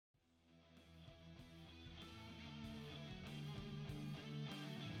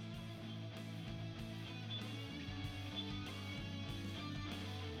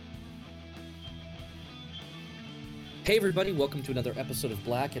Hey everybody, welcome to another episode of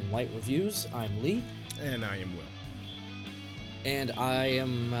Black and White Reviews. I'm Lee. And I am Will. And I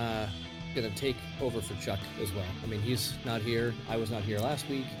am going to take over for Chuck as well. I mean, he's not here. I was not here last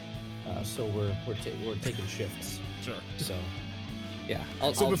week. So we're taking shifts. Sure. So, yeah.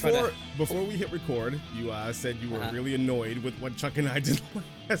 Before we hit record, you said you were really annoyed with what Chuck and I did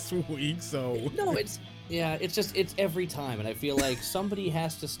last week, so... No, it's every time, and I feel like somebody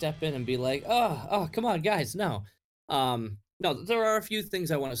has to step in and be like, oh, come on, guys, no. No, there are a few things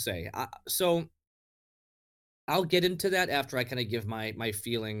I want to say. So I'll get into that after I kind of give my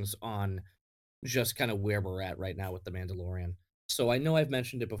feelings on just kind of where we're at right now with The Mandalorian. So I know I've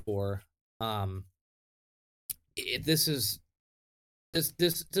mentioned it before. This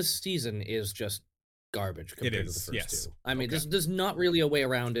season is just garbage compared to the first two. I mean, there's not really a way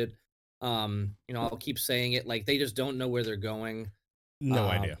around it. I'll keep saying it, like, they just don't know where they're going. No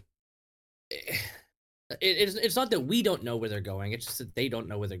idea. It's not that we don't know where they're going. It's just that they don't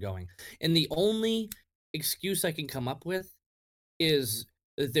know where they're going. And the only excuse I can come up with is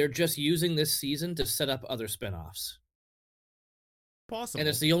that they're just using this season to set up other spinoffs. Possible. And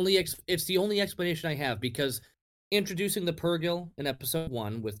it's the only explanation I have, because introducing the Purrgil in episode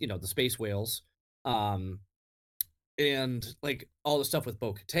 1 with, the space whales, and like all the stuff with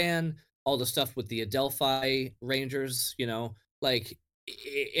Bo-Katan, all the stuff with the Adelphi Rangers,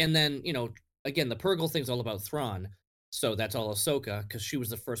 and then, again, the Purrgil thing's all about Thrawn, so that's all Ahsoka, because she was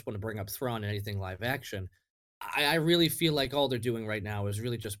the first one to bring up Thrawn in anything live action. I really feel like all they're doing right now is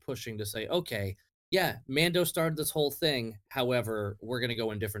really just pushing to say, okay, yeah, Mando started this whole thing, however, we're going to go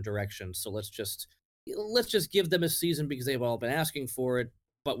in different directions, so let's just give them a season because they've all been asking for it,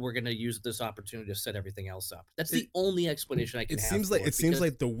 but we're going to use this opportunity to set everything else up. That's the only explanation I can have. It seems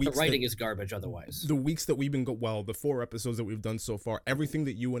like the writing is garbage otherwise. The weeks that we've been the 4 episodes that we've done so far, everything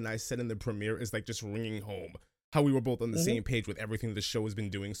that you and I said in the premiere is like just ringing home. How we were both on the same page with everything the show has been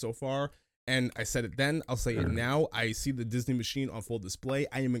doing so far. And I said it then, I'll say it now. I see the Disney machine on full display.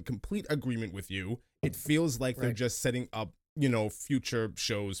 I am in complete agreement with you. It feels like they're just setting up, future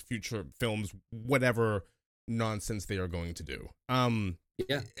shows, future films, whatever nonsense they are going to do.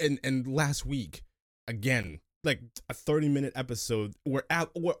 Yeah. And last week, again, like a 30-minute episode where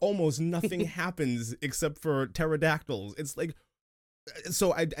almost nothing happens except for pterodactyls. It's like,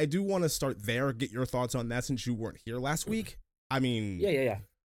 so I do want to start there, get your thoughts on that since you weren't here last week. I mean... Yeah.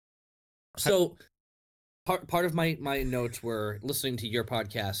 So part of my notes were listening to your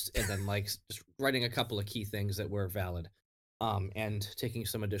podcast and then like just writing a couple of key things that were valid, and taking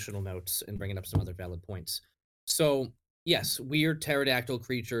some additional notes and bringing up some other valid points. So yes, weird pterodactyl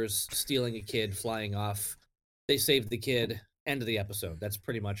creatures stealing a kid, flying off. They saved the kid. End of the episode. That's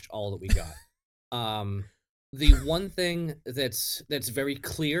pretty much all that we got. The one thing that's very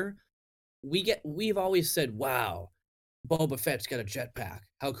clear, we've always said, wow, Boba Fett's got a jetpack.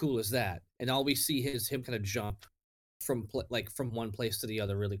 How cool is that? And all we see is him kind of jump from one place to the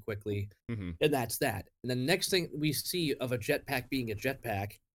other really quickly, and that's that. And the next thing we see of a jetpack being a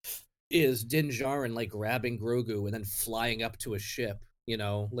jetpack is Din Djarin like grabbing Grogu and then flying up to a ship.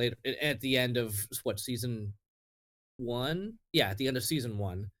 Later at the end of season 1. Yeah, at the end of season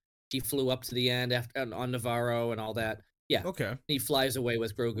 1, he flew up to the end on Navarro and all that. Yeah. Okay. He flies away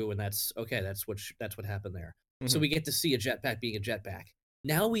with Grogu, and that's okay. That's what happened there. So we get to see a jetpack being a jetpack.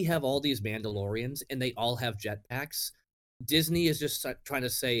 Now we have all these Mandalorians, and they all have jetpacks. Disney is just trying to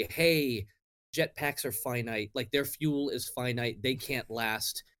say, hey, jetpacks are finite. Like, their fuel is finite. They can't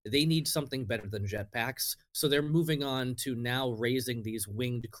last. They need something better than jetpacks. So they're moving on to now raising these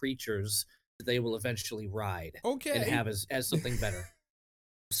winged creatures that they will eventually ride. Okay. And have as something better.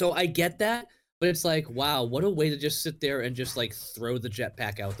 So I get that. But it's like, wow, what a way to just sit there and just like throw the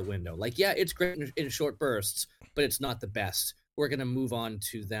jetpack out the window. Like, yeah, it's great in short bursts, but it's not the best. We're going to move on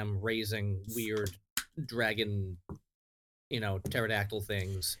to them raising weird dragon, pterodactyl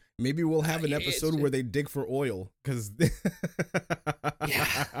things. Maybe we'll have an episode where they dig for oil, because...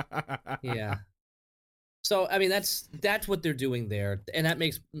 Yeah. So, I mean, that's what they're doing there. And that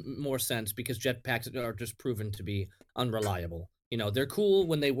makes more sense because jetpacks are just proven to be unreliable. They're cool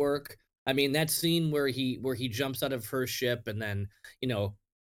when they work. I mean, that scene where he jumps out of her ship and then,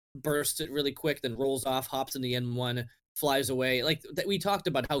 bursts it really quick, then rolls off, hops in the N1, flies away. Like, we talked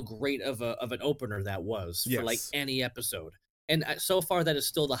about how great of an opener that was for like any episode. And so far, that is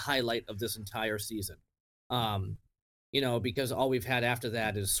still the highlight of this entire season. Because all we've had after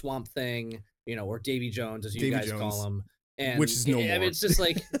that is Swamp Thing, or Davy Jones, as you guys call him. And which is no more. It's just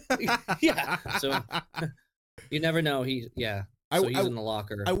like, yeah. So you never know. So he's in the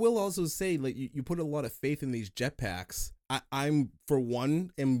locker. I will also say, like, you put a lot of faith in these jetpacks. I'm, for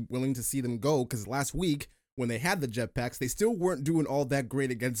one, am willing to see them go, because last week, when they had the jetpacks, they still weren't doing all that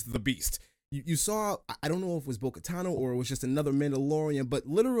great against the Beast. You saw, I don't know if it was Bo-Katan or it was just another Mandalorian, but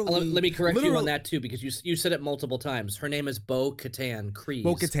literally... Let me correct you on that, too, because you said it multiple times. Her name is Bo-Katan Kryze.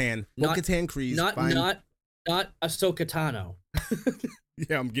 Bo-Katan. Bo-Katan Kryze. Not Ahsoka Tano.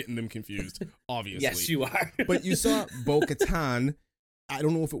 Yeah, I'm getting them confused, obviously. Yes, you are. But you saw Bo-Katan. I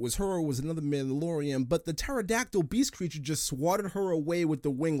don't know if it was her or it was another Mandalorian, but the pterodactyl beast creature just swatted her away with the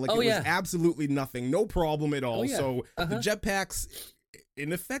wing like it was absolutely nothing. No problem at all. So the jetpacks...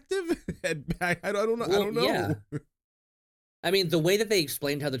 ineffective? I don't know. Well, I don't know. Yeah. I mean, the way that they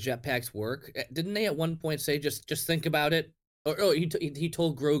explained how the jetpacks work, didn't they at one point say just think about it? Or he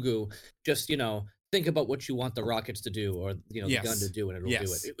told Grogu, just think about what you want the rockets to do, or the gun to do, and it'll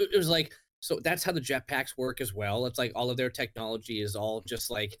do it. It was like, so that's how the jetpacks work as well. It's like all of their technology is all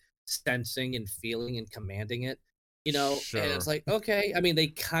just like sensing and feeling and commanding it. Sure. And it's like, okay. I mean, they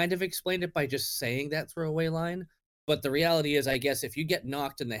kind of explained it by just saying that throwaway line. But the reality is, I guess, if you get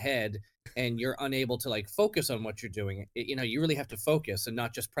knocked in the head and you're unable to like focus on what you're doing, you really have to focus and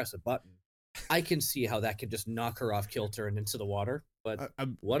not just press a button. I can see how that could just knock her off kilter and into the water, but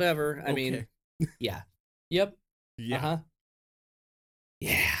whatever. I mean, yeah. Yep. Yeah. Uh-huh.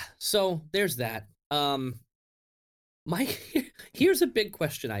 Yeah. So there's that. Here's a big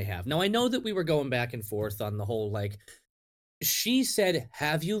question I have. Now, I know that we were going back and forth on the whole, like, she said,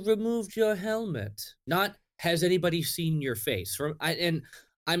 have you removed your helmet? Not, has anybody seen your face?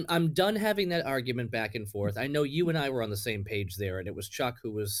 I'm done having that argument back and forth. I know you and I were on the same page there, and it was Chuck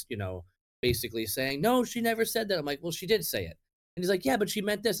who was, basically saying, no, she never said that. I'm like, well, she did say it. And he's like, yeah, but she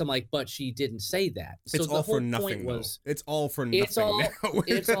meant this. I'm like, but she didn't say that. So it's all for nothing. It's all for nothing.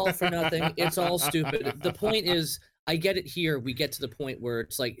 It's all for nothing. It's all stupid. The point is, I get it here. We get to the point where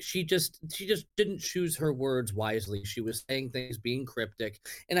it's like she just didn't choose her words wisely. She was saying things, being cryptic.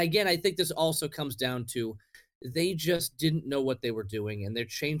 And again, I think this also comes down to they just didn't know what they were doing, and they're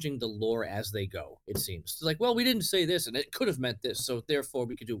changing the lore as they go, it seems. It's like, well, we didn't say this, and it could have meant this, so therefore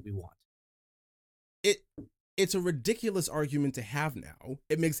we could do what we want. It's a ridiculous argument to have now.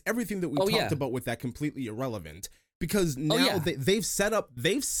 It makes everything that we talked about with that completely irrelevant, because now they've set up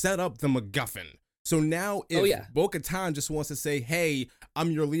the MacGuffin. So now if Bo-Katan just wants to say, hey,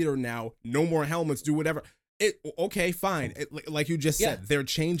 I'm your leader now, no more helmets, do whatever... okay, fine. Like you just said, they're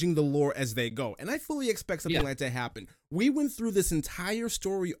changing the lore as they go. And I fully expect something like that to happen. We went through this entire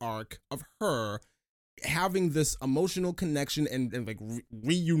story arc of her having this emotional connection and like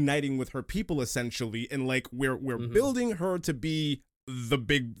reuniting with her people, essentially. And like we're building her to be the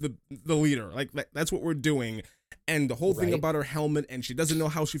leader. Like that's what we're doing. And the whole thing about her helmet, and she doesn't know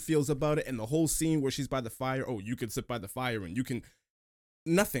how she feels about it. And the whole scene where she's by the fire. Oh, you could sit by the fire and you can...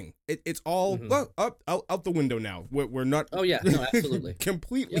 Nothing. It's all out the window now. We're not. Oh yeah, no, absolutely.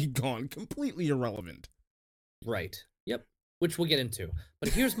 Completely gone. Completely irrelevant. Right. Yep. Which we'll get into. But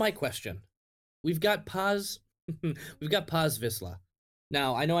here's my question: we've got Paz Vizsla.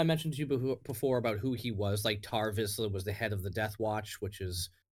 Now I know I mentioned to you before about who he was. Like Tar Vizsla was the head of the Death Watch, which is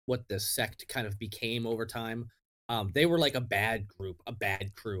what the sect kind of became over time. They were like a bad crew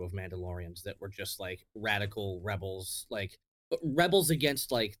of Mandalorians that were just like radical rebels, like. Rebels against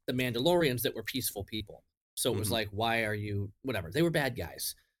like the Mandalorians that were peaceful people. So it was like, why are you whatever? They were bad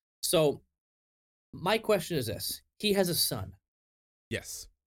guys. So my question is this: he has a son. Yes.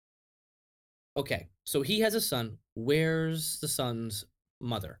 Okay, so he has a son. Where's the son's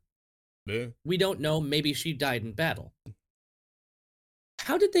mother? Yeah. We don't know. Maybe she died in battle.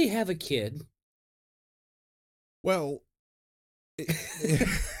 How did they have a kid? Well,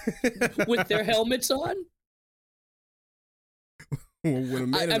 with their helmets on? When a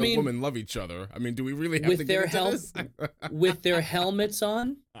man and a woman love each other, I mean, do we really have to get into this? With their helmets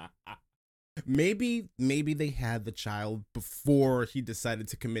on? Maybe they had the child before he decided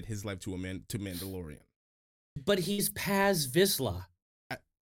to commit his life to Mandalorian. But he's Paz Vizsla.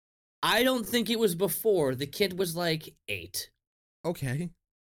 I don't think it was before. The kid was like 8. Okay.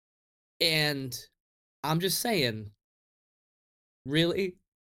 And I'm just saying, really?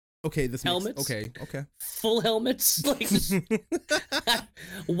 Okay, this helmets. Okay. Full helmets. Like,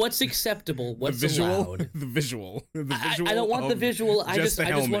 what's acceptable? What's allowed? The visual. I don't want the visual. I just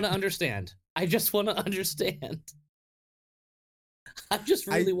want to understand. I just really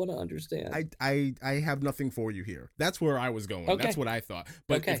want to understand. I have nothing for you here. That's where I was going. Okay. That's what I thought.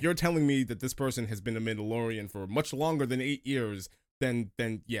 But if you're telling me that this person has been a Mandalorian for much longer than 8 years, then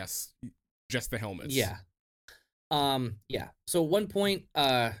yes, just the helmets. Yeah. Yeah. So at one point,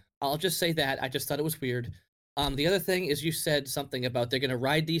 I'll just say that I just thought it was weird. The other thing is you said something about they're gonna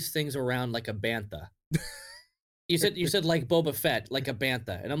ride these things around like a bantha. You said like Boba Fett, like a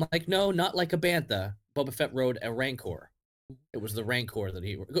bantha, and I'm like, no, not like a bantha. Boba Fett rode a Rancor. It was the Rancor that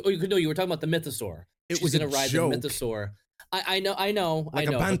he. Oh, no, you were talking about the Mythosaur. It She's was a gonna ride joke. the Mythosaur. I know, Like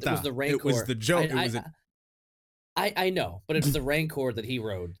a but it was banta. the It was Rancor. the joke. It was a I know, but it's the Rancor that he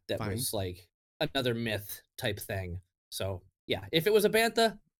rode that fine. was like another myth type thing. So yeah, if it was a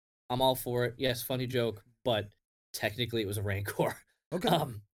bantha, I'm all for it. Yes, funny joke, but technically it was a Rancor. Okay.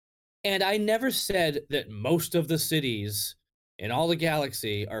 And I never said that most of the cities in all the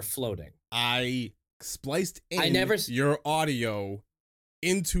galaxy are floating. I spliced in I never your audio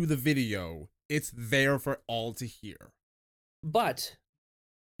into the video. It's there for all to hear. But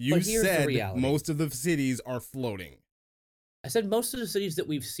You here's the said reality. most of the cities are floating. I said most of the cities that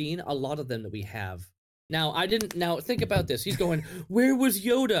we've seen, a lot of them that we have. Now, I didn't. Now, think about this. He's going, where was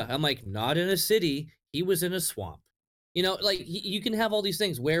Yoda? I'm like, not in a city. He was in a swamp. You know, like, you can have all these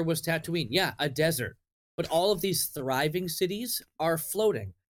things. Where was Tatooine? Yeah, a desert. But all of these thriving cities are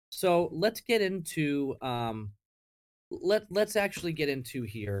floating. So let's get into, let's actually get into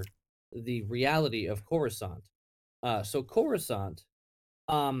here the reality of Coruscant. So Coruscant,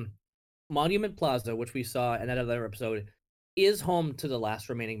 um, Monument Plaza, which we saw in that other episode, is home to the last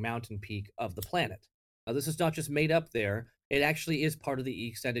remaining mountain peak of the planet. Now, this is not just made up there. It actually is part of the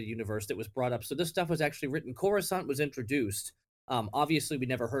extended universe that was brought up. So this stuff was actually written. Coruscant was introduced. Obviously, we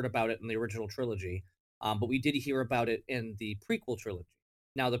never heard about it in the original trilogy, but we did hear about it in the prequel trilogy.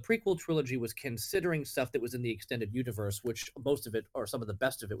 Now, the prequel trilogy was considering stuff that was in the extended universe, which most of it, or some of the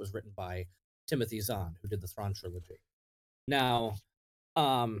best of it, was written by Timothy Zahn, who did the Thrawn trilogy. Now,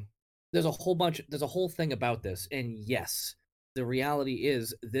 um, there's a whole thing about this, and yes, the reality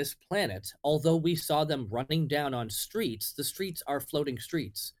is this planet, although we saw them running down on streets, the streets are floating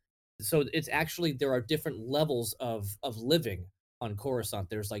streets. So it's actually, there are different levels of living on Coruscant.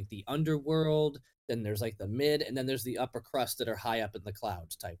 There's like the underworld, then there's like the mid, and then there's the upper crust that are high up in the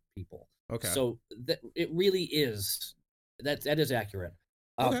clouds type people. Okay. So that it really is, that is accurate.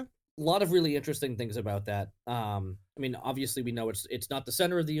 Okay. A lot of really interesting things about that. I mean, obviously we know it's not the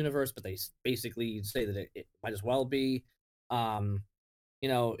center of the universe, but they basically say that it might as well be. You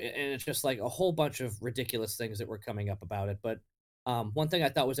know, and it's just like a whole bunch of ridiculous things that were coming up about it. But one thing I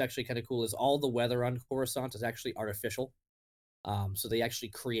thought was actually kind of cool is all the weather on Coruscant is actually artificial. So they actually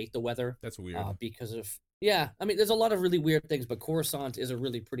create the weather. That's weird. Because of, yeah, I mean, there's a lot of really weird things, but Coruscant is a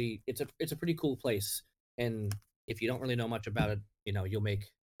really pretty. It's a pretty cool place, and if you don't really know much about it, you know, you'll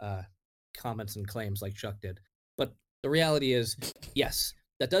make comments and claims like Chuck did. But the reality is, yes,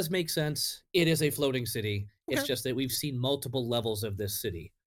 that does make sense. It is a floating city. Okay. It's just that we've seen multiple levels of this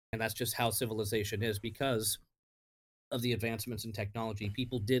city, and that's just how civilization is because of the advancements in technology.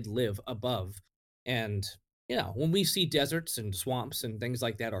 People did live above, and you know, when we see deserts and swamps and things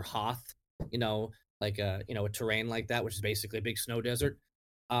like that, or Hoth, you know, like a terrain like that, which is basically a big snow desert.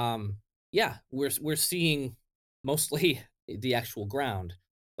 Yeah, we're seeing mostly the actual ground,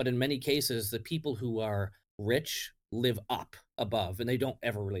 but in many cases, the people who are rich live up above, and they don't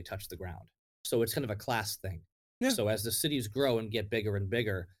ever really touch the ground. So it's kind of a class thing. Yeah. So as the cities grow and get bigger and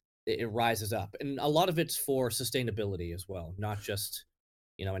bigger, it rises up, and a lot of it's for sustainability as well, not just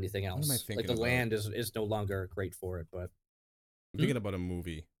anything else. What am I thinking Like the about? land is no longer great for it, but I'm thinking about a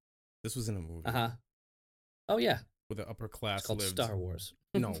movie. This was in a movie. Oh yeah, with the upper class it's called lived. Star Wars.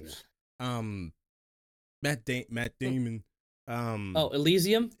 No. Matt Damon. Oh,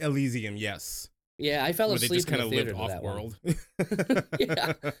 Elysium. Elysium, yes. Yeah, I fell Where asleep they just in kind the of theater lived to that off one.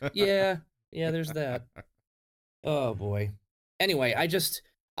 world. Yeah. There's that. Oh boy. Anyway,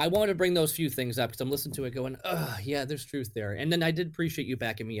 I wanted to bring those few things up because I'm listening to it going, yeah, there's truth there. And then I did appreciate you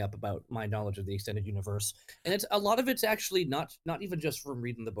backing me up about my knowledge of the extended universe. And it's a lot of it's actually not even just from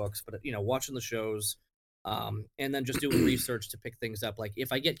reading the books, but watching the shows, and then just doing research to pick things up. Like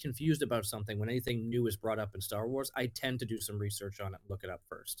if I get confused about something when anything new is brought up in Star Wars, I tend to do some research on it and look it up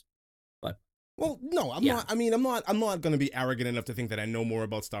first. But well, no, I'm not. I mean, I'm not going to be arrogant enough to think that I know more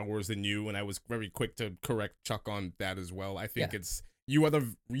about Star Wars than you. And I was very quick to correct Chuck on that as well. I think it's you are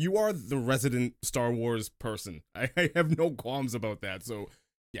the resident Star Wars person. I have no qualms about that. So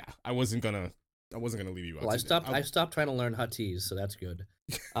yeah, I wasn't gonna leave you out. Well, I stopped trying to learn Huttese, so that's good.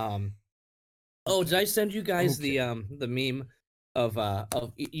 Oh, did I send you guys the meme of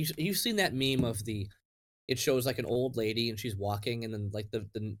you've seen that meme of it shows like an old lady and she's walking and then like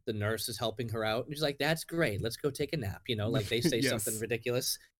the nurse is helping her out and she's like, that's great, let's go take a nap, like they say Yes. something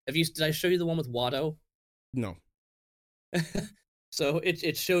ridiculous. Did I show you the one with Watto? No. So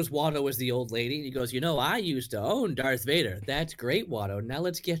it shows Watto as the old lady and he goes, I used to own Darth Vader. That's great, Watto. Now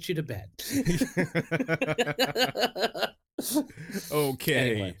let's get you to bed.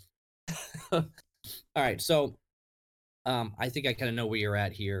 Okay. Anyway. All right, so I think I kind of know where you're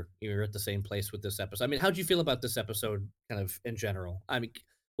at here. You're at the same place with this episode. I mean, how'd you feel about this episode, kind of in general? I mean,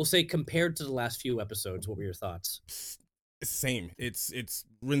 we'll say compared to the last few episodes, what were your thoughts? Same. It's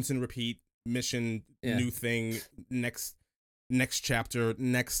rinse and repeat. Mission, Yeah. new thing, next chapter,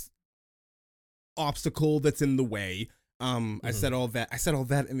 next obstacle that's in the way. I Hmm. said all that. I said all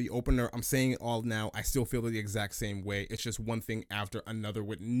that in the opener. I'm saying it all now. I still feel the exact same way. It's just one thing after another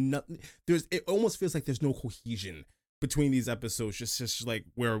with nothing. It almost feels like there's no cohesion between these episodes. Just like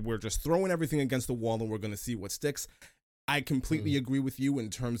where we're just throwing everything against the wall and we're gonna see what sticks. I completely agree with you in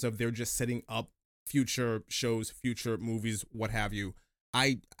terms of they're just setting up future shows, future movies, what have you.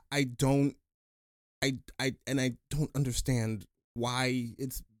 I I don't I don't understand why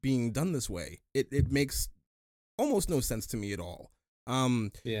it's being done this way. It makes almost no sense to me at all.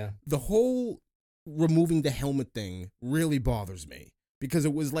 Yeah. The whole removing the helmet thing really bothers me because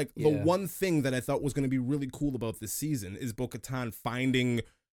it was like the Yeah. one thing that I thought was going to be really cool about this season is Bo-Katan finding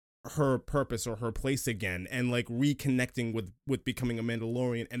her purpose or her place again and like reconnecting with becoming a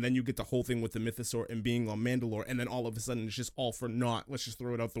Mandalorian, and then you get the whole thing with the Mythosaur and being on Mandalore, and then all of a sudden it's just all for naught. Let's just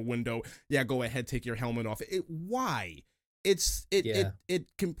throw it out the window. Yeah, go ahead, take your helmet off. Why? Yeah. It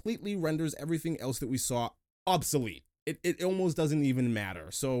completely renders everything else that we saw obsolete. It almost doesn't even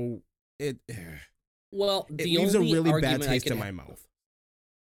matter. So it Well, it the leaves a only really bad argument I taste can in my mouth.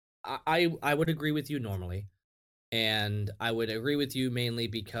 I would agree with you normally, and I would agree with you mainly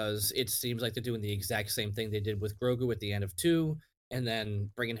because it seems like they're doing the exact same thing they did with Grogu at the end of 2, and then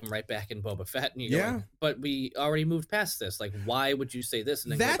bringing him right back in Boba Fett, and you're Yeah. going, "But we already moved past this, like, why would you say this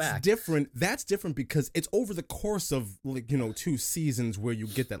and then go That's back?" different. That's different because it's over the course of like, 2 seasons where you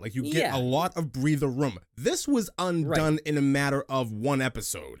get that. Like you get a Yeah, lot of breather room. This was right. undone in a matter of one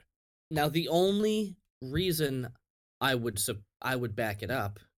episode. Now the only reason I would back it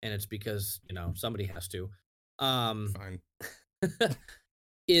up, and it's because, somebody has to, um, Fine.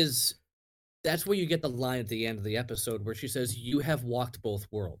 is that's where you get the line at the end of the episode where she says, "You have walked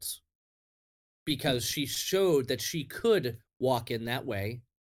both worlds." Because she showed that she could walk in that way,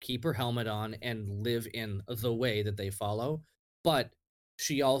 keep her helmet on, and live in the way that they follow. But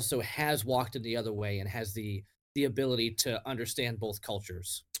she also has walked in the other way and has the ability to understand both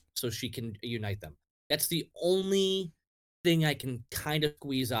cultures, so she can unite them. That's the only thing I can kind of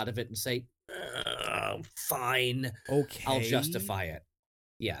squeeze out of it and say, fine, I'll Okay. justify it.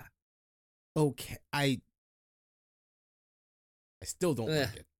 Yeah. Okay. I still don't Eh,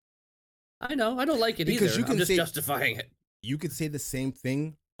 like it. I know. I don't like it Because either. I'm just justifying it. you could say the same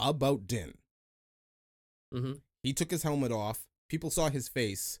thing about Din. Hmm. He took his helmet off. People saw his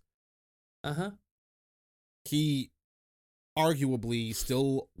face. Uh huh. He arguably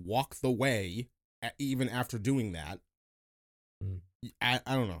still walked the way even after doing that. I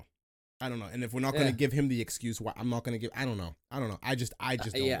don't know. I don't know. And if we're not going to Yeah. give him the excuse, why I'm not going to give. I don't know. I don't know. I just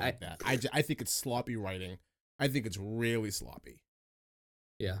don't Yeah. like that. I think it's sloppy writing. I think it's really sloppy.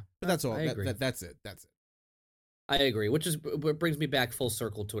 Yeah. But that's all. I agree. That's it. That's it. I agree, which is what brings me back full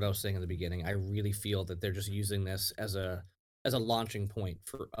circle to what I was saying in the beginning. I really feel that they're just using this as a launching point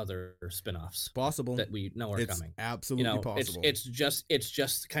for other spin-offs Possible. that we know are It's coming. absolutely It's possible. it's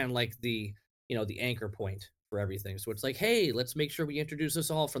just kind of like the anchor point for everything. So it's like, hey, let's make sure we introduce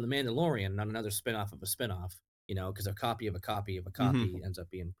this all from the Mandalorian, not another spin-off of a spin-off, because a copy of a copy of a Hmm. copy ends up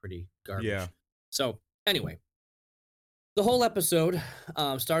being pretty Yeah. garbage. So anyway, the whole episode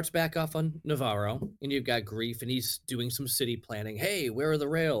starts back off on Navarro, and you've got Grief, and he's doing some city planning. Hey, where are the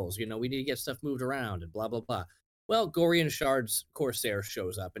rails? We need to get stuff moved around, and blah blah blah. Well, Gorian Shard's Corsair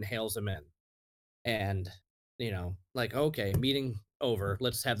shows up and hails him in, and like, okay, meeting over.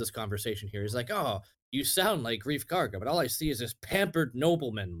 Let's have this conversation here. He's like, oh, you sound like Grief Karga, but all I see is this pampered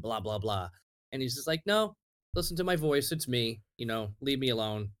nobleman. Blah blah blah, and he's just like, no, listen to my voice. It's me. Leave me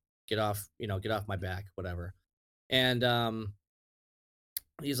alone. Get off. Get off my back. Whatever. And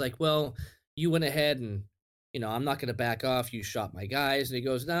he's like, well, you went ahead and, I'm not going to back off. You shot my guys. And he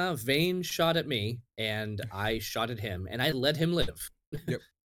goes, nah, Vane shot at me and I shot at him and I let him live. Yep.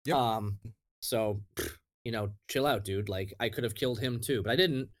 Yep. um, so, chill out, dude. Like, I could have killed him too, but I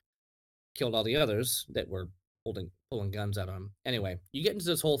didn't. Killed all the others that were pulling guns at him. Anyway, you get into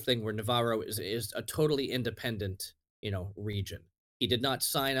this whole thing where Navarro is a totally independent, region. He did not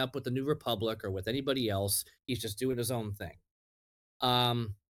sign up with the New Republic or with anybody else. He's just doing his own thing.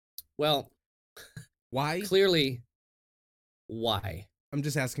 Um, well, Why? clearly, why? I'm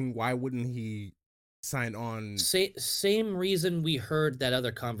just asking. Why wouldn't he sign on? Same reason we heard that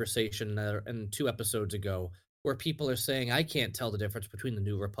other conversation in 2 episodes ago, where people are saying, I can't tell the difference between the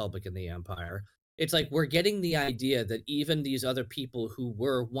New Republic and the Empire. It's like we're getting the idea that even these other people who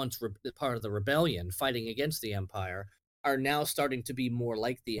were once part of the rebellion fighting against the Empire are now starting to be more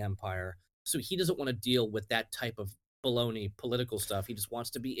like the Empire. So he doesn't want to deal with that type of baloney political stuff. He just wants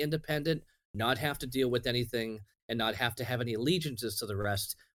to be independent, not have to deal with anything, and not have to have any allegiances to the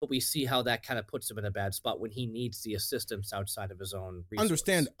rest. But we see how that kind of puts him in a bad spot when he needs the assistance outside of his own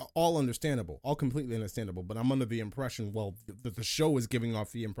resources. All understandable, all completely understandable. But I'm under the impression, well, the show is giving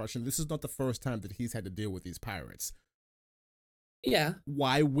off the impression this is not the first time that he's had to deal with these pirates. Yeah.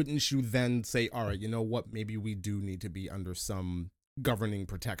 Why wouldn't you then say, all right, you know what? Maybe we do need to be under some governing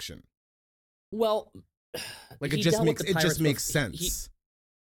protection. Well, like it just makes sense.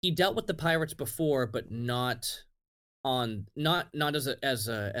 He dealt with the pirates before, but not as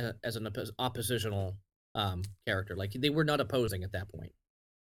an oppositional character. Like they were not opposing at that point.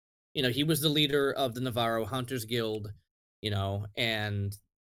 You know, he was the leader of the Navarro Hunters Guild, you know, and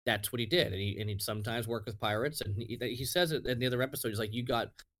that's what he did. And he'd sometimes work with pirates. And he says it in the other episode. He's like, you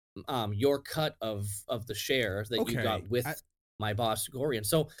got your cut of the share that you got with my boss, Gorian.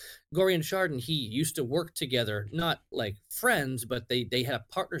 So Gorian Chardon, he used to work together, not like friends, but they had a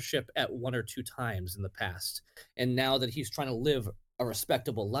partnership at 1 or 2 times in the past. And now that he's trying to live a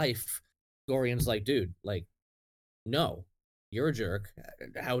respectable life, Gorian's like, dude, like, no, you're a jerk.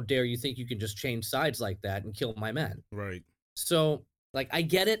 How dare you think you can just change sides like that and kill my men? Right. So, like, I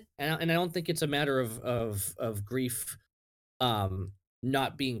get it, and I don't think it's a matter of grief,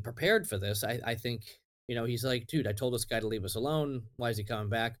 not being prepared for this. I think, you know, he's like, dude, I told this guy to leave us alone. Why is he coming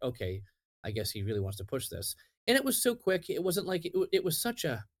back? Okay, I guess he really wants to push this. And it was so quick. It wasn't like it was such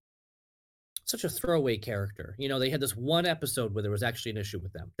a throwaway character. You know, they had this one episode where there was actually an issue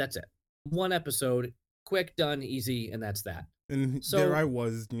with them. That's it. One episode, quick, done, easy, and that's that. And so, there I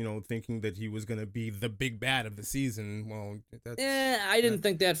was, you know, thinking that he was going to be the big bad of the season. Well, I didn't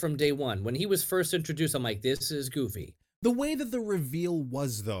think that from day one. When he was first introduced, I'm like, this is goofy. The way that the reveal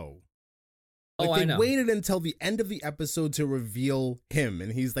was, though. Like, I know. They waited until the end of the episode to reveal him,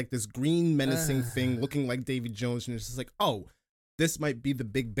 and he's like this green menacing thing looking like Davy Jones, and it's just like, oh, this might be the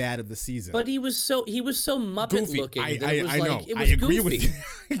big bad of the season. But he was so Muppet goofy. looking. I know. I agree with you.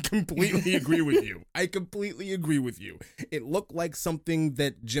 I completely agree with you. I completely agree with you. It looked like something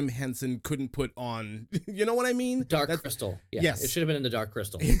that Jim Henson couldn't put on. You know what I mean? Dark Crystal. Yeah, yes. It should have been in the Dark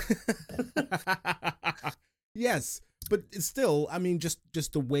Crystal. Yes. But still, I mean, just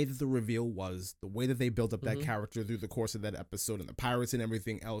the way that the reveal was, the way that they built up that character through the course of that episode and the pirates and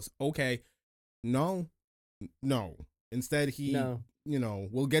everything else. Okay. No. Instead, he, you know,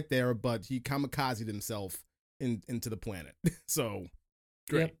 we'll get there, but he kamikazed himself into the planet. So,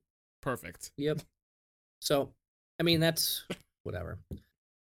 great. Yep. Perfect. Yep. So, I mean, that's whatever.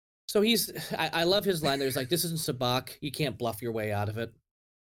 So I love his line. There's like, this isn't Sabak. You can't bluff your way out of it.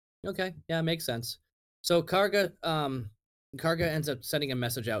 Okay. Yeah, makes sense. So Karga ends up sending a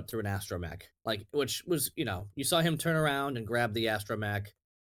message out through an astromech, like, which was, you know, you saw him turn around and grab the astromech.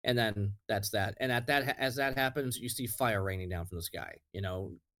 And then that's that. And as that happens, you see fire raining down from the sky. You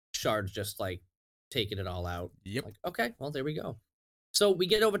know, shards just like taking it all out. Yep. Like, okay, well, there we go. So we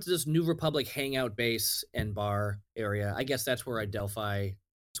get over to this New Republic hangout base and bar area. I guess that's where a Delphi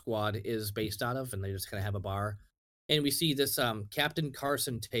squad is based out of, and they just kind of have a bar. And we see this Captain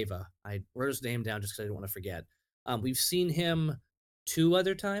Carson Teva. I wrote his name down just because I didn't want to forget. We've seen him 2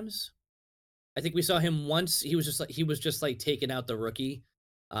 other times. I think we saw him once. He was just like taking out the rookie.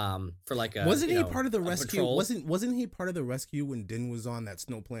 For like a wasn't he part of the rescue? Patrol. Wasn't he part of the rescue when Din was on that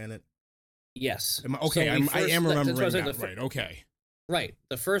snow planet? Yes. Okay, so I am remembering that. Right. Okay. Right.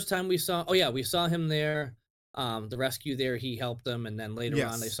 The first time we saw him there. The rescue there, he helped them, and then later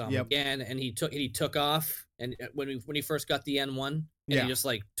on they saw him again, and he took off. And when he first got the N1, and he just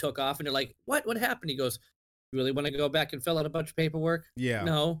like took off, and they're like, "What happened?" He goes, "You really want to go back and fill out a bunch of paperwork?" Yeah.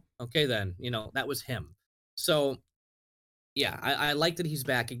 No. Okay, then. You know, that was him. So. Yeah, I like that he's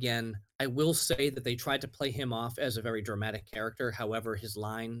back again. I will say that they tried to play him off as a very dramatic character. However, his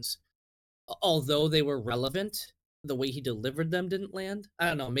lines, although they were relevant, the way he delivered them didn't land. I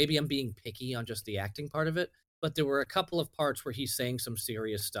don't know. Maybe I'm being picky on just the acting part of it, but there were a couple of parts where he's saying some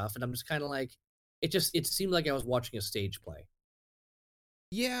serious stuff, and I'm just kind of like, it seemed like I was watching a stage play.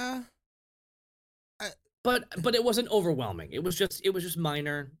 Yeah. But it wasn't overwhelming. It was just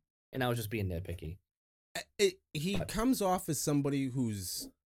minor, and I was just being nitpicky. He comes off as somebody who's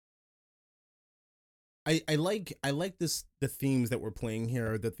I like the themes that we're playing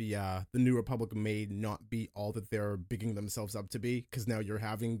here, that the New Republic may not be all that they're bigging themselves up to be, because now you're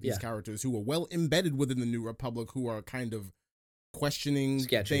having these characters who are well embedded within the New Republic who are kind of questioning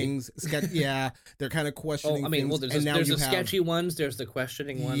things. They're kind of questioning. I mean, things. Well, there's the sketchy ones, there's the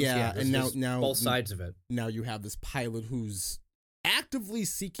questioning ones. Yeah, and now both sides of it. Now you have this pilot who's actively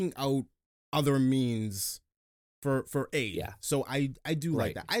seeking out other means for Abe. Yeah. So I do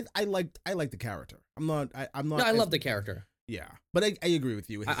like Right. that. I like the character. I'm not No, I love the character. yeah. But I agree with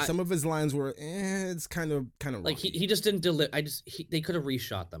you. I Some of his lines were it's kind of like he just didn't deliver. They could have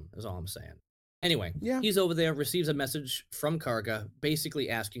reshot them. Is all I'm saying. Anyway, Yeah. he's over there, receives a message from Karga,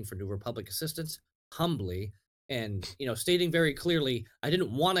 basically asking for New Republic assistance, humbly, and stating very clearly, "I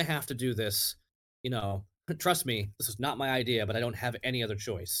didn't want to have to do this. Trust me, this is not my idea, but I don't have any other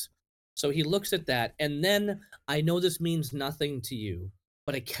choice." So he looks at that, and then I know this means nothing to you,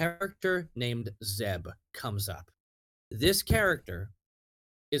 but a character named Zeb comes up. This character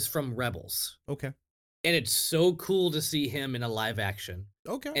is from Rebels. Okay. And it's so cool to see him in a live action.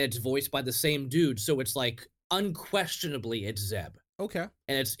 Okay. And it's voiced by the same dude, so it's like unquestionably it's Zeb. Okay.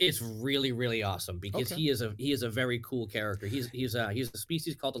 And it's really, really awesome because Okay. he is a very cool character. He's a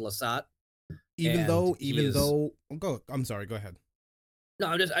species called a Lasat. Even and though he is- I'm sorry, go ahead.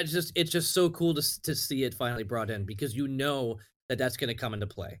 No, it's just so cool to see it finally brought in because that's going to come into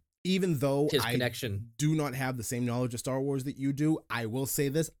play. Even though His I connection. do not have the same knowledge of Star Wars that you do, I will say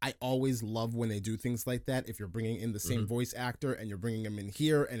this. I always love when they do things like that. If you're bringing in the same voice actor and you're bringing him in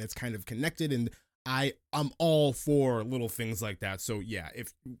here and it's kind of connected, and I'm all for little things like that. So yeah,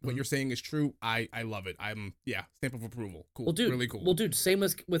 if what you're saying is true, I love it. Stamp of approval. Cool. Well, dude, really cool. Well, dude, same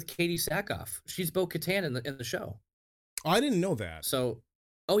with Katie Sackhoff. She's Bo-Katan in the show. Oh, I didn't know that. So,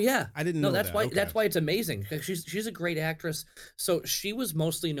 oh yeah, I didn't know that's that. why Okay. that's why it's amazing. She's a great actress. So she was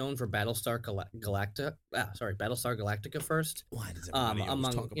mostly known for Battlestar Galactica first. Why does everybody always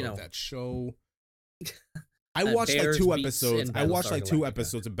among, talk you about know, that show? I watched like Bears, two Beats, episodes. and I watched Battlestar like two Galactica.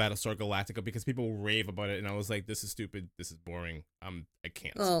 episodes of Battlestar Galactica because people rave about it, and I was like, "This is stupid. This is boring. I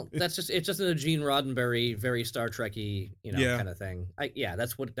can't." Well, it's just a Gene Roddenberry, very Star Trekky, Yeah. kind of thing.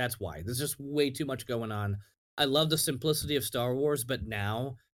 That's why. There's just way too much going on. I love the simplicity of Star Wars, but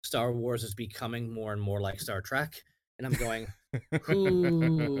now Star Wars is becoming more and more like Star Trek, and I'm going,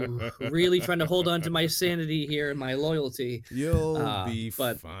 ooh, really trying to hold on to my sanity here and my loyalty. You'll be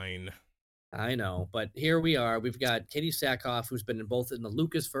but- fine. I know, but here we are. We've got Katie Sackhoff, who's been in both in the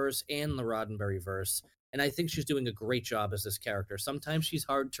Lucas verse and the Roddenberry verse, and I think she's doing a great job as this character. Sometimes she's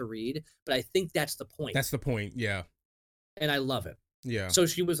hard to read, but I think that's the point. That's the point. Yeah. And I love it. Yeah. So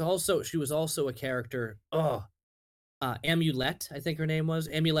she was also a character. Amulet, I think her name was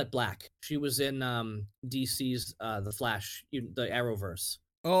Amulet Black. She was in DC's The Flash, the Arrowverse.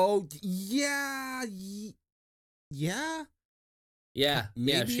 Oh yeah. Yeah. Yeah,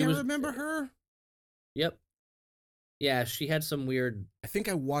 Maybe she I was. remember her. Yep. Yeah, she had some weird. I think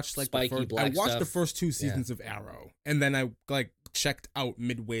I watched like Spiky I black watched the stuff. first two seasons of Arrow, and then I like checked out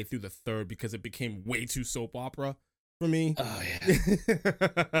midway through the third because it became way too soap opera for me. Oh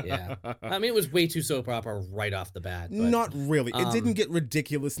yeah. Yeah. I mean, it was way too soap opera right off the bat. But, Not really. It didn't get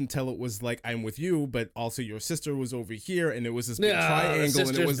ridiculous until it was like I'm with you, but also your sister was over here, and it was this big triangle,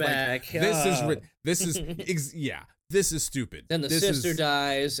 and it was back. like this is stupid. Then the This sister is-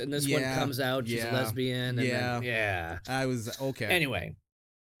 dies, and this one Yeah, comes out. She's a yeah, lesbian. And yeah. Then, yeah. I was okay. Anyway.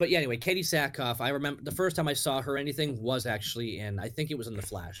 Katie Sackhoff, I remember the first time I saw her anything was actually I think it was in The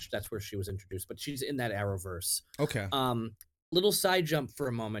Flash. That's where she was introduced, but she's in that Arrowverse. Okay. Little side jump for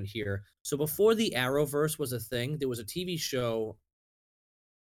a moment here. So before the Arrowverse was a thing, there was a TV show,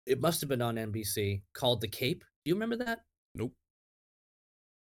 it must have been on NBC, called The Cape. Do you remember that? Nope.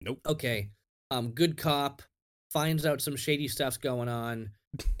 Okay. Good cop finds out some shady stuff's going on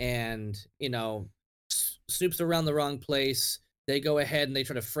and, snoops around the wrong place. They go ahead and they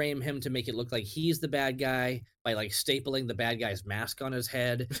try to frame him to make it look like he's the bad guy by like stapling the bad guy's mask on his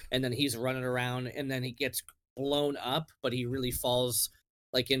head. And then he's running around and then he gets blown up, but he really falls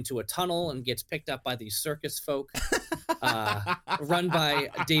like into a tunnel and gets picked up by these circus folk, run by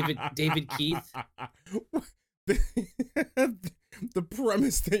David Keith. The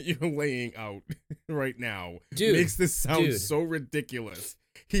premise that you're laying out right now Dude, makes this sound dude. so ridiculous.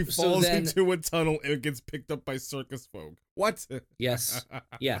 He So falls then- into a tunnel and gets picked up by circus folk. What? Yes.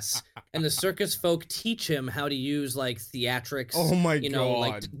 And the circus folk teach him how to use like theatrics. Oh my Like,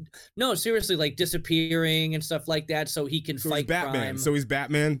 god. no, seriously, like disappearing and stuff like that, so he can So he's fight Batman. crime. So he's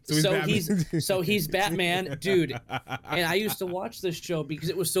Batman. So he's Batman, dude. And I used to watch this show because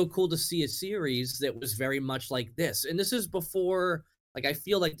it was so cool to see a series that was very much like this. And this is before, like, I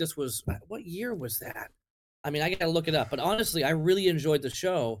feel like this was, what year was that? I mean, I gotta look it up. But honestly, I really enjoyed the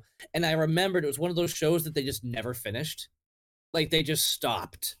show. And I remembered it was one of those shows that they just never finished. Like, they just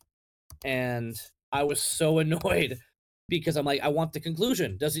stopped. And I was so annoyed because I'm like, I want the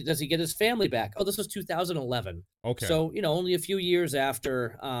conclusion. Does he get his family back? Oh, this was 2011. Okay. So, only a few years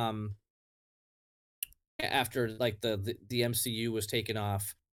after after like the MCU was taken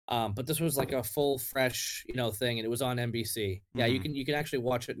off. But this was like a full fresh, thing, and it was on NBC. Yeah, you can actually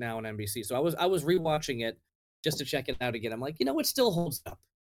watch it now on NBC. So I was rewatching it just to check it out again. I'm like, it still holds up.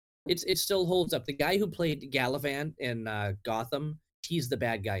 It still holds up. The guy who played Gallivant in Gotham, he's the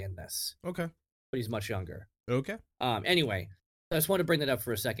bad guy in this, Okay. but he's much younger. Okay. Anyway, I just wanted to bring that up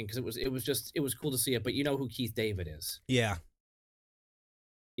for a second because it was cool to see it. But you know who Keith David is? Yeah.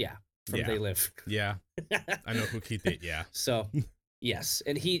 Yeah, from They Live. Yeah. I know who Keith David. Yeah. So, yes,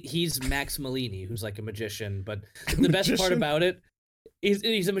 and he's Max Malini, who's like a magician. But the best part about it,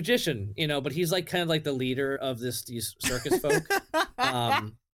 he's a magician, but he's like kind of like the leader of these circus folk.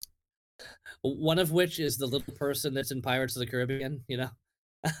 One of which is the little person that's in Pirates of the Caribbean, and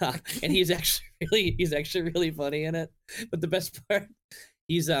he's actually really funny in it. But the best part,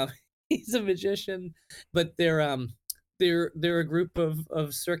 he's a magician, but they're a group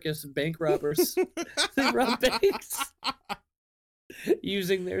of circus bank robbers. They rob banks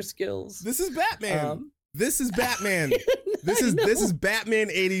using their skills. This is Batman. This is Batman. This is Batman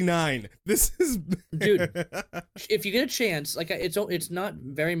 89. This is dude. If you get a chance, like it's not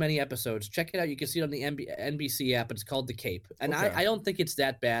very many episodes. Check it out. You can see it on the NBC app. It's called The Cape, and okay. I don't think it's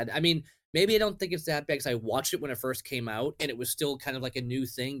that bad. I mean, maybe I don't think it's that bad because I watched it when it first came out, and it was still kind of like a new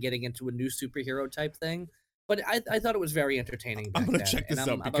thing, getting into a new superhero type thing. But I thought it was very entertaining. I'm gonna check this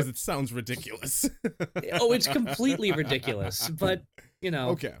out because it sounds ridiculous. Oh, it's completely ridiculous. But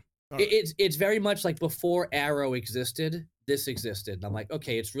okay. Right. It's very much like before Arrow existed, this existed. And I'm like,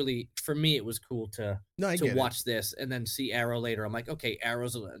 okay, it's really, for me, it was cool to watch this and then see Arrow later. I'm like, okay,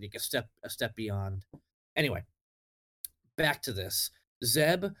 Arrow's like a step beyond. Anyway, back to this.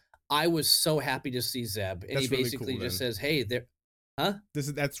 Zeb, I was so happy to see Zeb. And he basically just says, hey, there, huh?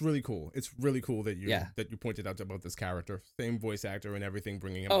 That's really cool. It's really cool that you pointed out about this character. Same voice actor and everything,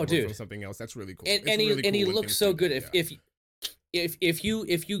 bringing him over from something else. That's really cool. And he looks so good. If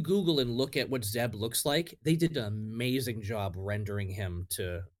you Google and look at what Zeb looks like, they did an amazing job rendering him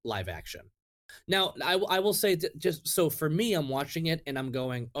to live action. Now, I will say that just so for me, I'm watching it and I'm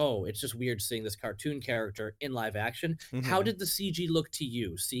going, oh, it's just weird seeing this cartoon character in live action. Mm-hmm. How did the CG look to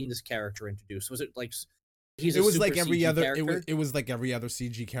you seeing this character introduced? Was it like it was like every CG other character? It was like every other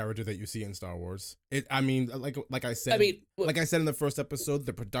CG character that you see in Star Wars. Like I said in the first episode,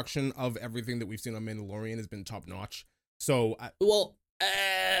 the production of everything that we've seen on Mandalorian has been top notch. So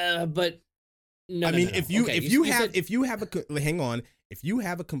but no, I mean, no. if you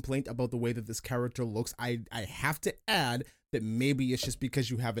have a complaint about the way that this character looks, I have to add that maybe it's just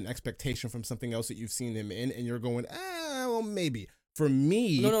because you have an expectation from something else that you've seen him in, and you're going, well, maybe. For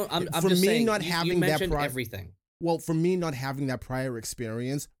me, I'm just saying, not having that everything. Well, for me, not having that prior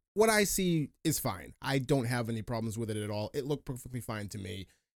experience, what I see is fine. I don't have any problems with it at all. It looked perfectly fine to me.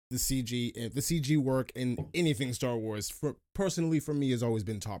 The CG work in anything Star Wars, personally for me, has always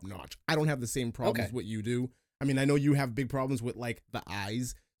been top notch. I don't have the same problems what you do. I mean, I know you have big problems with like the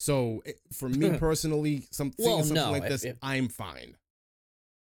eyes. So for me personally, something like this, I'm fine.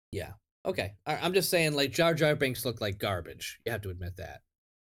 Yeah. Okay. I'm just saying, like Jar Jar Binks looked like garbage. You have to admit that.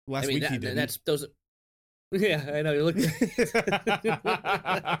 Last week he didn't. That's those. Yeah, I know. You look.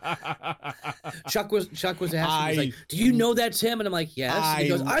 Chuck was asking. He's like, "Do you know that's him?" And I'm like, "Yes." And he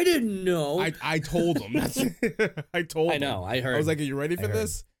goes, "I didn't know." I told him. I told him. I know. I heard. I was like, "Are you ready for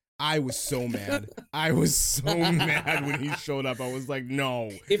this?" I was so mad. I was so mad when he showed up. I was like, "No,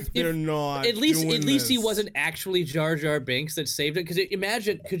 they're not." At least he wasn't actually Jar Jar Binks that saved it. Because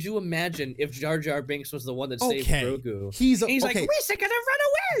could you imagine if Jar Jar Binks was the one that saved Grogu? He's like, "We're gonna run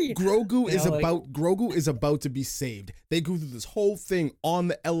away." Grogu is about to be saved. They go through this whole thing on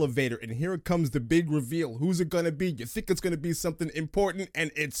the elevator, and here it comes the big reveal. Who's it gonna be? You think it's gonna be something important, and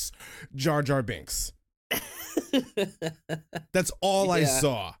it's Jar Jar Binks. That's all I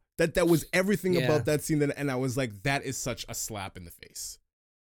saw. That was everything about that scene, and I was like, that is such a slap in the face.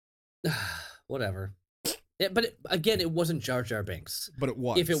 Whatever. But again, it wasn't Jar Jar Binks. But it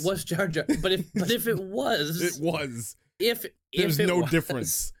was. If it was Jar Jar, but if it was, it was. There's no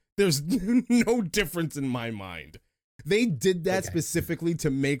difference. There's no difference in my mind. They did that specifically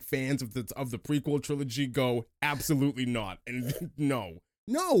to make fans of the prequel trilogy go, absolutely not, and no.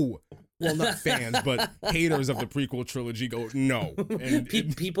 Well, not fans, but haters of the prequel trilogy go, no. And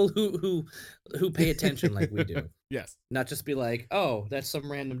people who pay attention like we do. Yes. Not just be like, oh, that's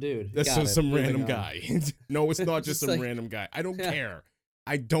some random dude. That's some random guy. No, it's not just some random guy. I don't care.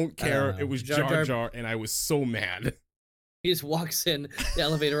 I don't care. It was Jar Jar, and I was so mad. He just walks in, the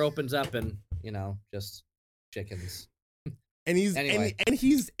elevator opens up, and just chickens. And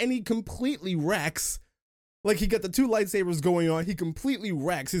he completely wrecks. Like, he got the two lightsabers going on. He completely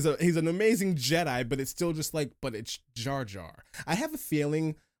wrecks. He's an amazing Jedi, but it's still just like, but it's Jar Jar. I have a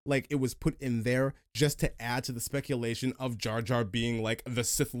feeling like it was put in there just to add to the speculation of Jar Jar being like the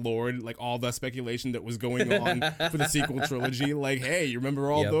Sith Lord, like all the speculation that was going on for the sequel trilogy. Like, hey, you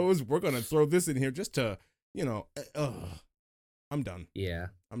remember all those? We're gonna throw this in here just to, you know. I'm done. Yeah,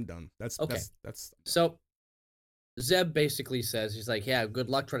 I'm done. That's okay. That's so. Zeb basically says, he's like, yeah, good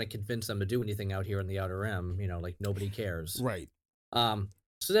luck trying to convince them to do anything out here in the Outer Rim. You know, like nobody cares. right.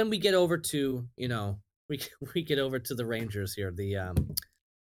 So then we get over to, you know, we get over to the Rangers here,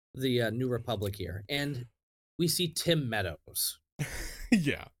 the New Republic here, and we see Tim Meadows.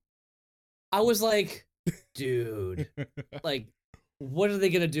 Yeah. I was like, dude, like, what are they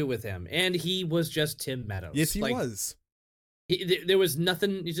gonna do with him? And he was just Tim Meadows. Yes, he like, was. There was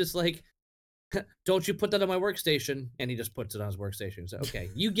nothing. He's just like, don't you put that on my workstation? And he just puts it on his workstation. So, okay,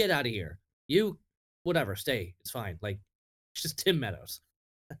 you get out of here. You, whatever, stay. It's fine. Like, it's just Tim Meadows.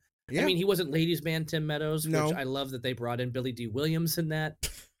 Yeah. I mean, he wasn't ladies' man Tim Meadows, No. which I love that they brought in Billy D. Williams in that.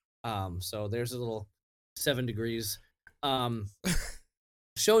 So there's a little 7 degrees.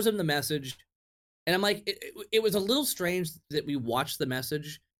 Shows him the message. And I'm like, it was a little strange that we watched the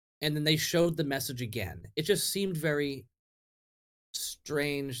message and then they showed the message again. It just seemed very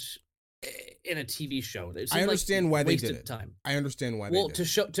strange in a TV show. I understand why they did it. Time. I understand why. Well, they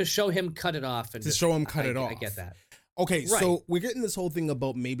did to show him cut it off and show him cut it off. I get that. Okay, right. So we're getting this whole thing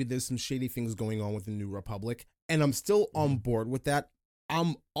about maybe there's some shady things going on with the New Republic, and I'm still on board with that.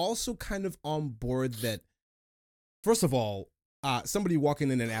 I'm also kind of on board that, first of all, somebody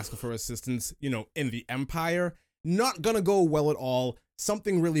walking in and asking for assistance, you know, in the Empire, not gonna go well at all.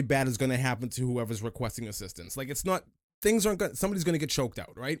 Something really bad is gonna happen to whoever's requesting assistance. Like, it's not, things aren't gonna, somebody's gonna get choked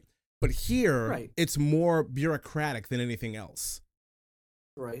out, right? But here, it's more bureaucratic than anything else.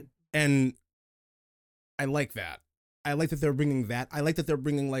 Right. And I like that. I like that they're bringing that. I like that they're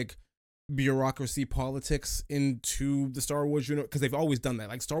bringing, like, bureaucracy politics into the Star Wars universe, because they've always done that.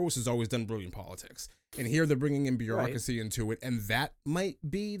 Like, Star Wars has always done brilliant politics. And here they're bringing in bureaucracy into it. And that might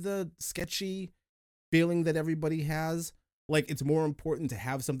be the sketchy feeling that everybody has. Like, it's more important to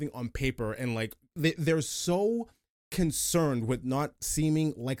have something on paper. And, like, they're so concerned with not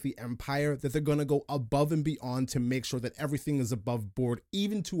seeming like the Empire that they're going to go above and beyond to make sure that everything is above board,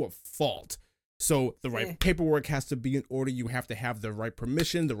 even to a fault. So the right paperwork has to be in order. You have to have the right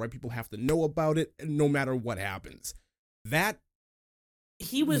permission. The right people have to know about it, no matter what happens. That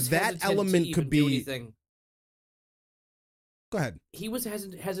element could be anything. Go ahead. He was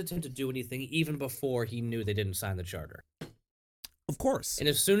hesitant to do anything even before he knew they didn't sign the charter. Of course. And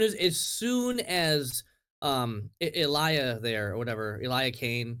as soon as Elia there or whatever, Elia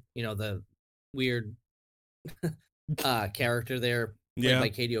Kane, you know, the weird character there, played by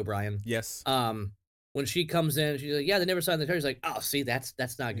Katie O'Brien. Yes. When she comes in, she's like, "Yeah, they never signed the charter." He's like, "Oh, see, that's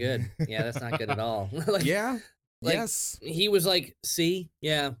not good. Yeah, that's not good at all." Like, yeah. Like, yes. He was like, "See,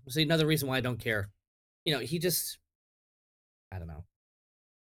 yeah, see, another reason why I don't care." You know, he just, I don't know.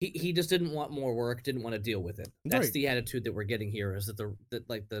 He just didn't want more work, didn't want to deal with it. That's the attitude that we're getting here, is that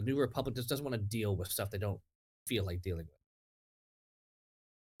the New Republic just doesn't want to deal with stuff they don't feel like dealing with.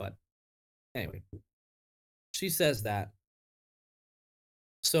 But anyway, she says that.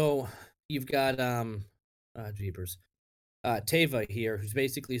 So you've got Jeepers. Teva here, who's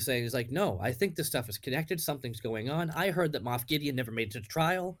basically saying, he's like, no, I think this stuff is connected. Something's going on. I heard that Moff Gideon never made it to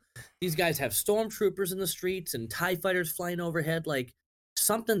trial. These guys have stormtroopers in the streets and TIE fighters flying overhead. Like,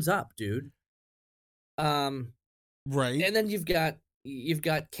 something's up, dude. Right. And then you've got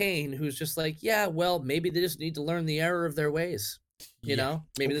Kane, who's just like, yeah, well, maybe they just need to learn the error of their ways. You know,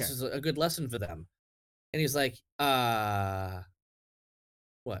 maybe this is a good lesson for them. And he's like,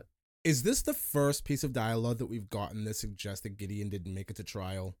 what? Is this the first piece of dialogue that we've gotten that suggests that Gideon didn't make it to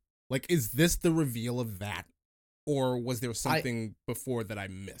trial? Like, is this the reveal of that? Or was there something before that I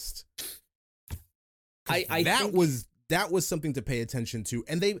missed? That was something to pay attention to.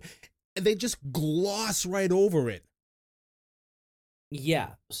 And they just gloss right over it. Yeah.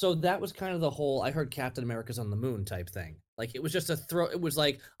 So that was kind of the whole, I heard Captain America's on the moon type thing. Like, it was just it was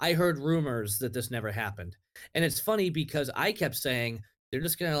like, I heard rumors that this never happened. And it's funny because I kept saying, they're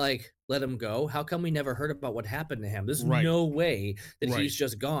just going to, like, let him go. How come we never heard about what happened to him? There's no way that he's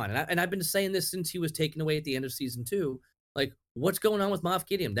just gone. And I've been saying this since he was taken away at the end of season 2. Like, what's going on with Moff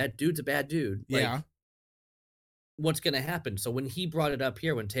Gideon? That dude's a bad dude. Like, yeah. What's going to happen? So when he brought it up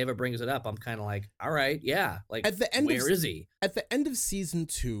here, when Teva brings it up, I'm kind of like, all right, yeah. Like, at the end where is he? At the end of season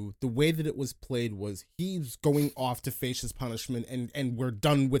 2, the way that it was played was he's going off to face his punishment, and we're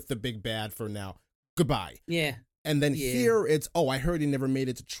done with the big bad for now. Goodbye. Yeah. And then here it's, oh, I heard he never made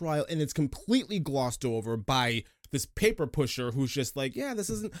it to trial, and it's completely glossed over by this paper pusher who's just like, yeah,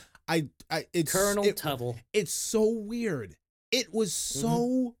 this isn't, it's Colonel Tubble. It's so weird. It was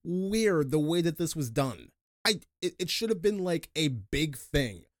so weird the way that this was done. It should have been like a big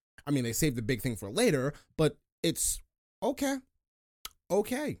thing. I mean, they saved the big thing for later, but it's okay.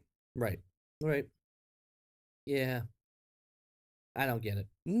 Okay. Right. Yeah. I don't get it.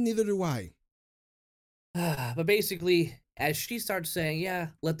 Neither do I. But basically, as she starts saying, yeah,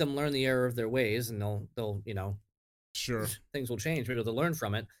 let them learn the error of their ways and they'll Sure. things will change, but they'll learn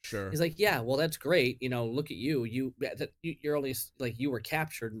from it. Sure. He's like, yeah, well, that's great. Look at you're only like, you were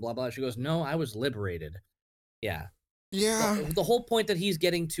captured and blah, blah. She goes, no, I was liberated. Yeah. Yeah. The whole point that he's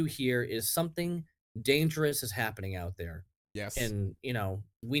getting to here is something dangerous is happening out there. Yes. And,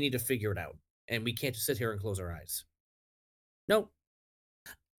 we need to figure it out. And we can't just sit here and close our eyes. Nope.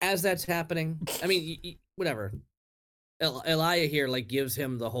 As that's happening, I mean, whatever. Elia here gives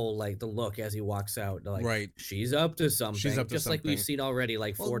him the whole the look as he walks out. Right. She's up to something. She's up to just something. Like we've seen already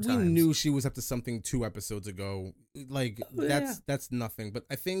 4 times. We knew she was up to something 2 episodes ago. That's nothing. But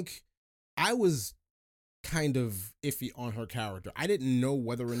I think I was kind of iffy on her character. I didn't know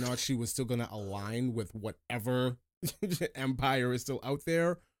whether or not she was still going to align with whatever empire is still out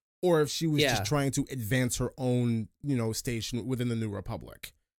there, or if she was just trying to advance her own, station within the New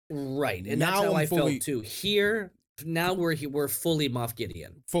Republic. Right, and now that's how I felt too. Here, now we're fully Moff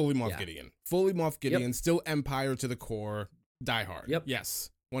Gideon. Fully Moff Gideon. Yep. Still Empire to the core. Die hard. Yep. Yes.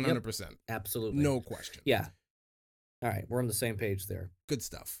 100%. Absolutely. No question. Yeah. All right, we're on the same page there. Good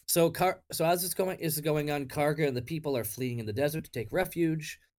stuff. So as this is going on, Karga and the people are fleeing in the desert to take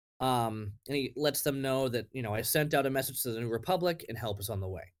refuge. And he lets them know that I sent out a message to the New Republic and help is on the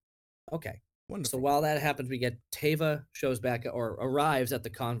way. Okay. Wonderful. So while that happens, we get Teva shows back or arrives at the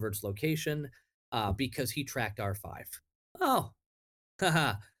convert's location because he tracked R5. Oh,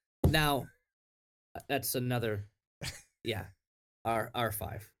 haha. Now, that's another,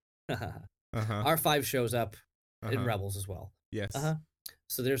 R5. R5 shows up in Rebels as well. Yes.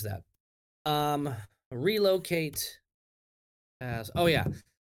 So there's that. Relocate as,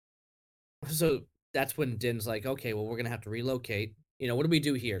 So that's when Din's like, okay, well, we're going to have to relocate. What do we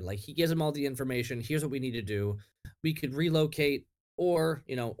do here? He gives him all the information. Here's what we need to do. We could relocate or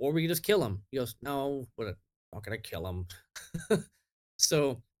we could just kill him. He goes, no, we're not going to kill him.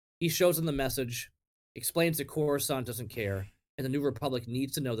 So he shows him the message, explains that Coruscant doesn't care, and the New Republic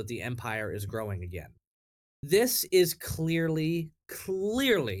needs to know that the Empire is growing again. This is clearly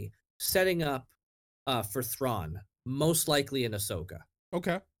setting up for Thrawn, most likely in Ahsoka.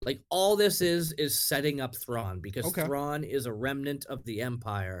 Okay. All this is setting up Thrawn because Thrawn is a remnant of the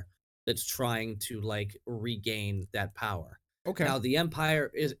Empire that's trying to regain that power. Okay. Now the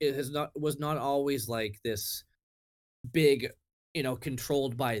Empire was not always this big,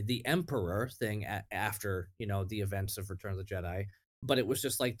 controlled by the Emperor thing after the events of Return of the Jedi, but it was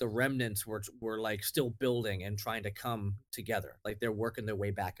just the remnants were still building and trying to come together. They're working their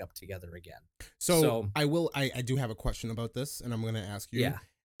way back up together again. So I do have a question about this, and I'm going to ask you. Yeah.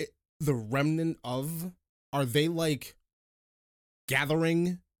 The remnant of, are they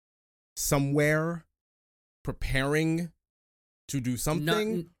gathering somewhere, preparing to do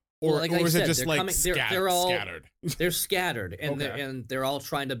something? Or is it just scattered? They're scattered, and they're all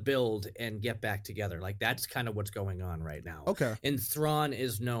trying to build and get back together. That's kind of what's going on right now. Okay. And Thrawn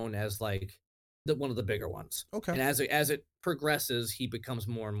is known as one of the bigger ones. Okay. And as it progresses, he becomes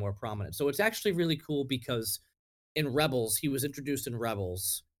more and more prominent. So it's actually really cool because in Rebels, he was introduced in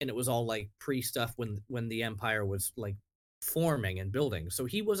Rebels, and it was all pre stuff when the Empire was forming and building. So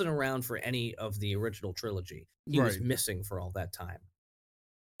he wasn't around for any of the original trilogy. He was missing for all that time.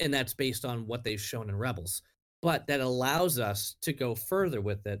 And that's based on what they've shown in Rebels. But that allows us to go further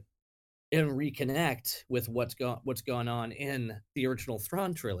with it and reconnect with what's gone on in the original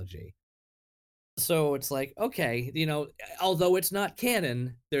Thrawn trilogy. So it's okay, although it's not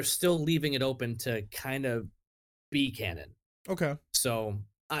canon, they're still leaving it open to kind of be canon. Okay. So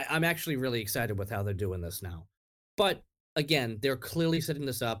I'm actually really excited with how they're doing this now. But again, they're clearly setting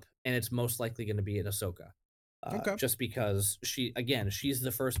this up, and it's most likely going to be in Ahsoka. Just because she's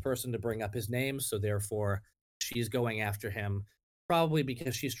the first person to bring up his name, so therefore she's going after him, probably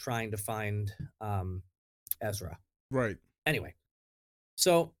because she's trying to find Ezra. Right. Anyway,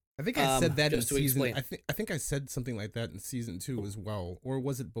 so I think I said that in season. I think I said something like that in season 2 as well, or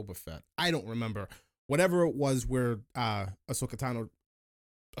was it Boba Fett? I don't remember. Whatever it was, where Ahsoka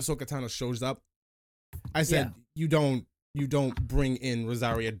Tano shows up. I said you don't bring in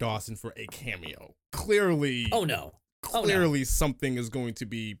Rosaria Dawson for a cameo. Clearly. Oh no. Clearly, something is going to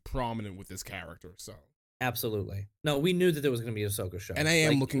be prominent with this character. So. Absolutely. No, we knew that there was going to be a Ahsoka show. And I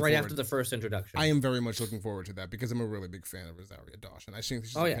am looking forward. Right after the first introduction. I am very much looking forward to that because I'm a really big fan of Rosaria Dawson. I think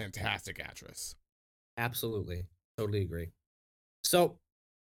she's a fantastic actress. Absolutely. Totally agree. So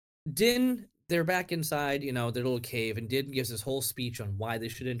Din, they're back inside, their little cave, and Din gives this whole speech on why they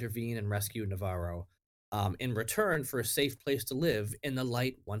should intervene and rescue Navarro, in return for a safe place to live in the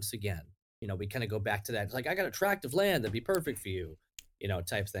light once again. We kind of go back to that. It's like, I got a tract of land that'd be perfect for you,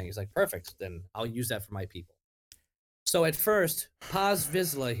 type thing. He's like, perfect, then I'll use that for my people. So at first, Paz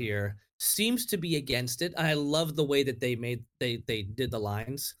Vizsla here seems to be against it. I love the way that they did the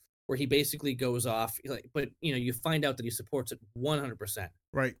lines where he basically goes off, but you find out that he supports it 100%.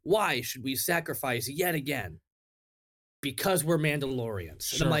 Right. Why should we sacrifice yet again? Because we're Mandalorians.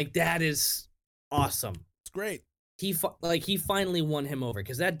 Sure. And I'm like, that is awesome. It's great. He finally won him over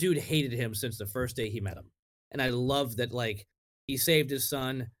because that dude hated him since the first day he met him. And I love that, he saved his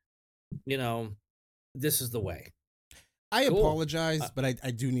son. This is the way. I apologize, but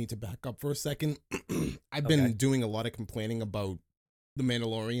I do need to back up for a second. I've been doing a lot of complaining about the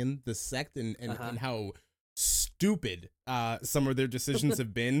Mandalorian, the sect, and how stupid some of their decisions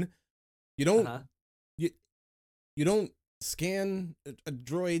have been. You don't you don't scan a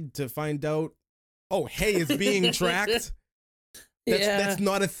droid to find out, oh, hey, it's being tracked. That's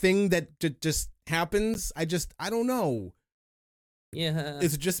not a thing that just happens. I don't know. Yeah.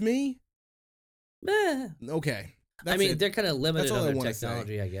 Is it just me? Okay. They're kind of limited on their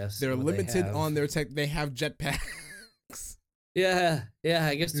technology, I guess. They're limited on their tech. They have jetpacks. Yeah,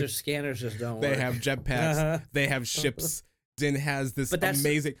 I guess their scanners just don't work. They have jetpacks. They have ships. Din has this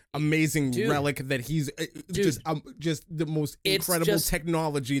amazing relic that he's just the most incredible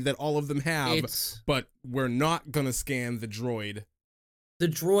technology that all of them have. But we're not gonna scan the droid. The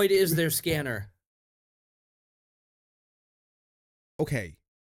droid is their scanner. Okay.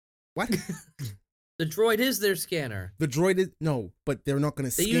 What? The droid is their scanner. The droid is but they're not going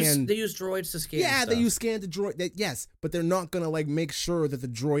to scan. They use droids to scan. Yeah, stuff. they use scan the droid. Yes, but they're not going to make sure that the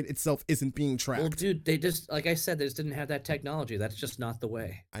droid itself isn't being tracked. Well, dude, they just, like I said, they just didn't have that technology. That's just not the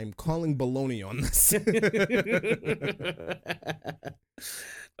way. I'm calling baloney on this.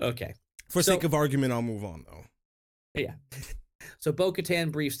 Okay. For sake of argument, I'll move on though. Yeah. So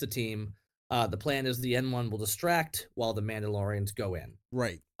Bo-Katan briefs the team. The plan is the N1 will distract while the Mandalorians go in.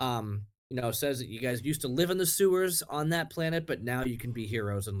 Right. Says that you guys used to live in the sewers on that planet, but now you can be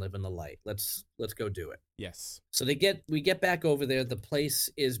heroes and live in the light. Let's go do it. Yes. So we get back over there. The place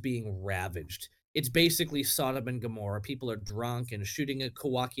is being ravaged. It's basically Sodom and Gomorrah. People are drunk and shooting at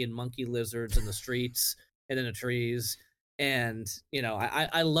Kowakian monkey lizards in the streets and in the trees. And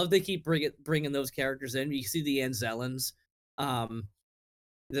I love they keep bringing those characters in. You see the Anzellans,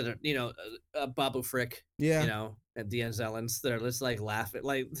 that are Babu Frick. Yeah. At the Anzellans. They're just laughing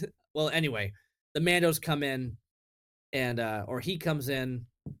Well, anyway, the Mandos come in, and or he comes in,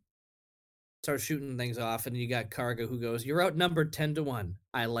 starts shooting things off, and you got Karga who goes, "You're outnumbered 10-1.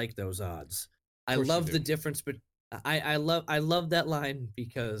 I like those odds. I love the difference, but I love that line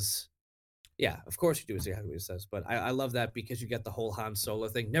because, yeah, of course you do exactly what he says, but I love that because you get the whole Han Solo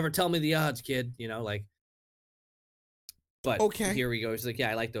thing. Never tell me the odds, kid. But okay. Here we go. He's like, yeah,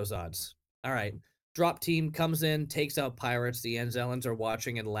 I like those odds. All right. Drop team comes in, takes out pirates. The Anzellans are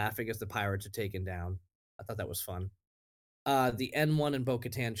watching and laughing as the pirates are taken down. I thought that was fun. The N1 and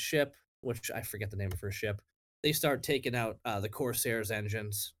Bo-Katan's ship, which I forget the name of her ship, they start taking out the Corsair's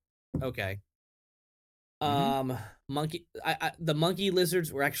engines. Okay. The monkey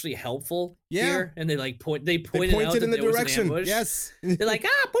lizards were actually helpful here, and they pointed out in the there direction. Was an ambush. Yes. They're like,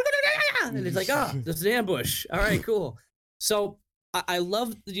 and it's like, this is an ambush. All right, cool. So I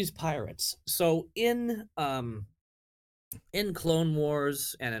love these pirates. So in Clone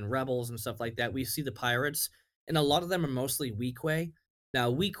Wars and in Rebels and stuff like that, we see the pirates, and a lot of them are mostly Weequay.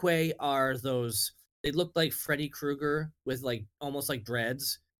 Now, Weequay are those, they look like Freddy Krueger with almost like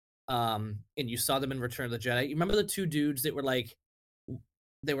dreads. And you saw them in Return of the Jedi. You remember the two dudes that were I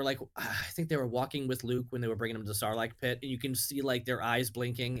think they were walking with Luke when they were bringing him to the Sarlacc pit, and you can see their eyes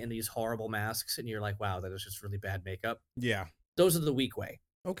blinking in these horrible masks, and you're like, wow, that is just really bad makeup. Yeah. Those are the Weequay.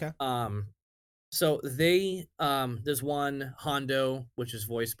 Okay. So they there's one Hondo, which is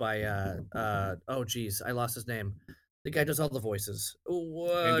voiced by oh geez, I lost his name. The guy does all the voices.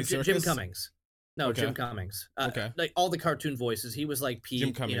 Jim Cummings. No, okay. Jim Cummings. Okay. All the cartoon voices. He was like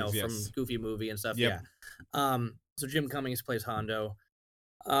Pete, Cummings, from Goofy Movie and stuff. Yep. Yeah. So Jim Cummings plays Hondo.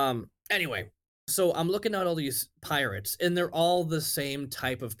 Anyway, so I'm looking at all these pirates, and they're all the same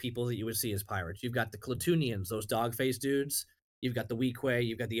type of people that you would see as pirates. You've got the Klatooinians, those dog-faced dudes. You've got the Weequay,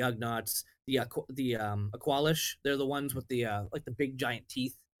 you've got the Ugnaughts, the Aqualish. They're the ones with the the big giant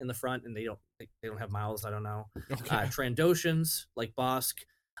teeth in the front, and they don't have mouths. I don't know. Okay. Trandoshans like Bosk,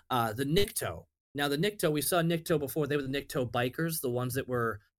 the Nikto. Now the Nikto, we saw Nikto before. They were the Nikto bikers, the ones that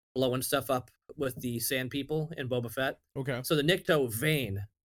were blowing stuff up with the Sand People in Boba Fett. Okay. So the Nikto Vane,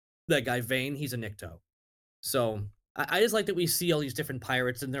 that guy Vane, he's a Nikto. So I just like that we see all these different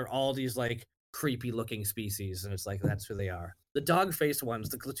pirates, and they're all these like creepy looking species, and it's like that's who they are. The dog face ones,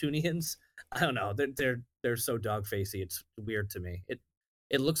 the Clatoonians, I don't know, they're so dog facey. It's weird to me.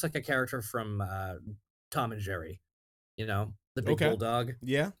 It looks like a character from Tom and Jerry, the big Okay. bulldog.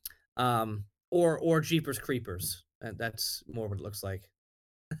 Yeah. Or Jeepers Creepers. That's more what it looks like.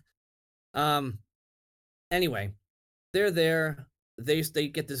 Um. Anyway, they're there. They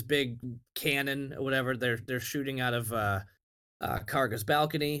get this big cannon or whatever. They're shooting out of Karga's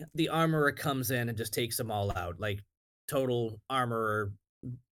balcony. The armorer comes in and just takes them all out. Like total armorer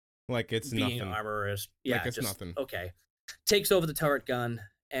Like it's being nothing. armorers. Like Yeah, it's just nothing. okay. Takes over the turret gun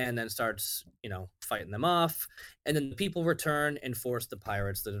and then starts, fighting them off. And then the people return and force the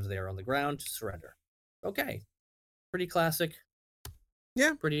pirates that are there on the ground to surrender. Okay. Pretty classic.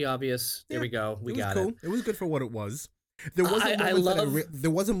 Yeah. Pretty obvious. There we go. We got cool. it. It was good for what it was. There was a moment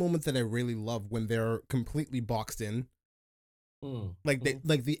there was a moment that I really loved when they're completely boxed in. Like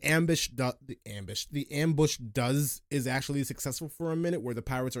the ambush is actually successful for a minute, where the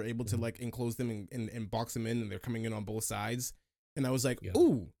pirates are able to like enclose them and box them in, and they're coming in on both sides. And I was like,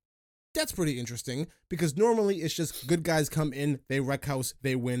 ooh, that's pretty interesting, because normally it's just good guys come in, they wreck house,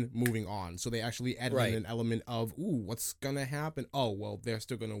 they win, moving on. So they actually added in an element of, ooh, what's gonna happen? Oh, well, they're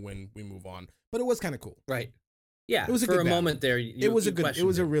still gonna win, we move on. But it was kind of cool. Right. Yeah. It was for a moment there. It was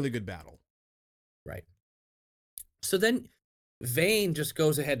a really good battle. Right. So then Vane just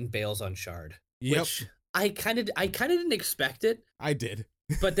goes ahead and bails on Shard. Yep. Which I kind of didn't expect it. I did.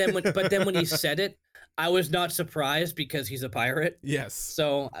 But then when he said it, I was not surprised because he's a pirate. Yes.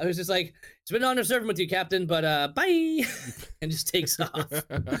 So I was just like, it's been an honor serving with you, Captain, but bye, and just takes off.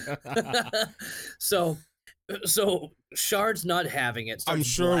 So Shard's not having it. I'm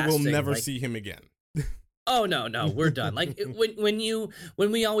sure we'll never see him again. Oh no, we're done. Like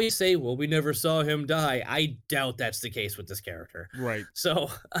when we always say, well, we never saw him die, I doubt that's the case with this character. Right. So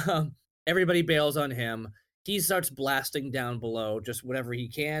everybody bails on him. He starts blasting down below, just whatever he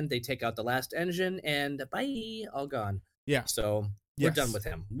can. They take out the last engine, and bye, all gone. Yeah. So we're done with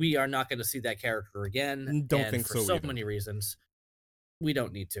him. We are not going to see that character again. Don't think so. For so many reasons, we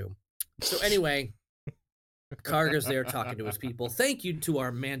don't need to. So anyway, Karga's there talking to his people. Thank you to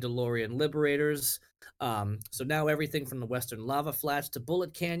our Mandalorian liberators. So now everything from the Western Lava Flats to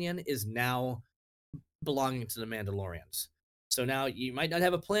Bullet Canyon is now belonging to the Mandalorians. So now you might not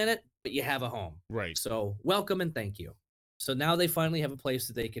have a planet, but you have a home. Right. So welcome and thank you. So now they finally have a place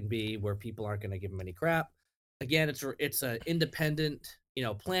that they can be where people aren't going to give them any crap. Again, it's an independent,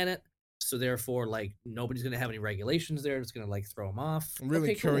 planet. So therefore, like, nobody's going to have any regulations there. It's going to like throw them off. I'm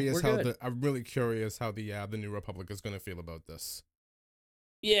really curious how the New Republic is going to feel about this.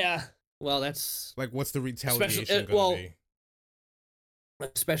 Yeah. Well, that's like, what's the retaliation going to be?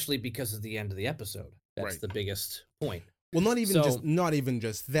 Especially because of the end of the episode. That's the biggest point. Well, not even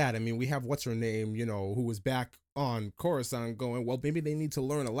just that. I mean, we have what's her name, who was back on Coruscant going, well, maybe they need to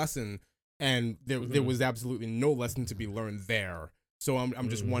learn a lesson, and there was absolutely no lesson to be learned there. So I'm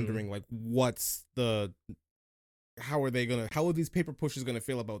just wondering, like, how are these paper pushers gonna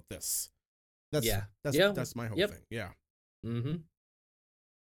feel about this? That's my whole thing. Yeah. Mm-hmm.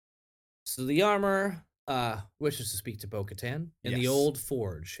 So the armor wishes to speak to Bo-Katan in the old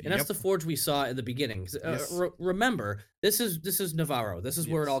forge, and that's the forge we saw in the beginning. Remember, this is Navarro. This is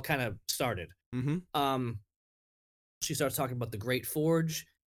where it all kind of started. Mm-hmm. She starts talking about the Great Forge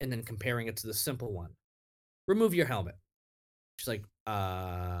and then comparing it to the simple one. Remove your helmet. She's like,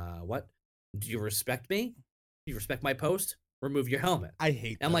 what? Do you respect me? Do you respect my post? Remove your helmet. I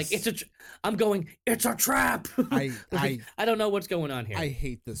hate this. I'm like, it's a trap. I don't know what's going on here. I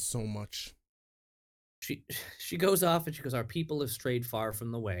hate this so much. She goes off and she goes, our people have strayed far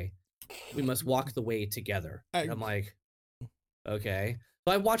from the way. We must walk the way together. I'm like, okay.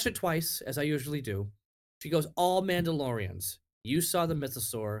 So I watched it twice, as I usually do. She goes, all Mandalorians, you saw the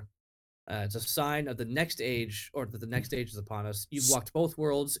mythosaur. It's a sign of the next age, or that the next age is upon us. You've walked both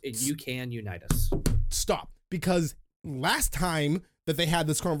worlds, and you can unite us. Stop. Because last time that they had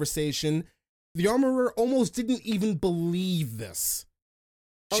this conversation, the armorer almost didn't even believe this.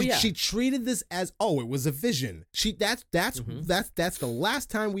 She treated this as, it was a vision. That's the last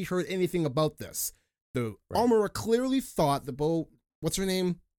time we heard anything about this. The armorer clearly thought what's her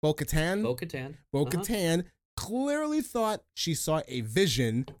name? Bo-Katan? Bo-Katan clearly thought she saw a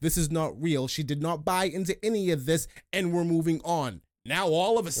vision. This is not real. She did not buy into any of this, and we're moving on. Now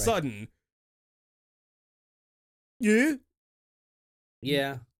all of a sudden, yeah.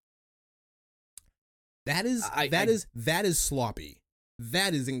 That is sloppy.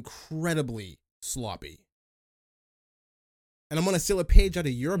 That is incredibly sloppy. And I'm going to steal a page out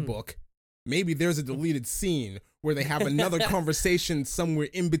of your book. Maybe there's a deleted scene where they have another conversation somewhere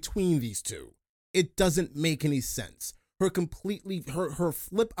in between these two. It doesn't make any sense. Her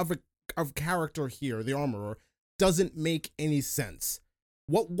flip of character here, the armorer, doesn't make any sense.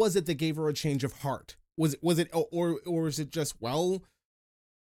 What was it that gave her a change of heart? Was it or is it just, well,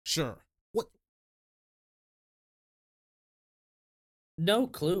 sure. What? No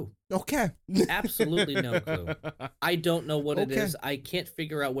clue. Okay. Absolutely no clue. I don't know what it is. I can't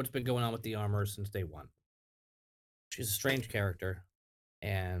figure out what's been going on with the armor since day one. She's a strange character,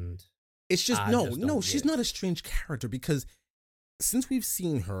 and it's just she's not a strange character, because since we've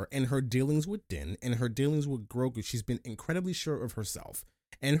seen her and her dealings with Din and her dealings with Grogu, she's been incredibly sure of herself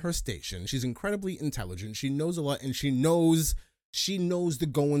and her station. She's incredibly intelligent. She knows a lot, and she knows the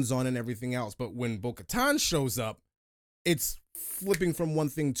goings on and everything else. But when Bo-Katan shows up, it's flipping from one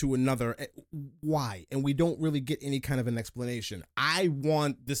thing to another. Why? And we don't really get any kind of an explanation. I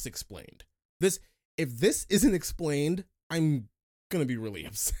want this explained. If this isn't explained, I'm gonna be really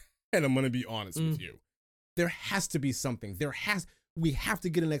upset. And I'm gonna be honest with you. There has to be something. We have to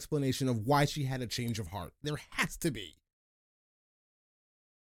get an explanation of why she had a change of heart. There has to be.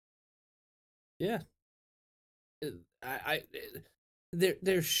 Yeah.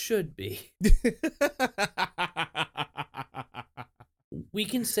 There should be. We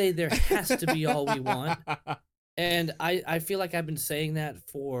can say there has to be all we want. And I feel like I've been saying that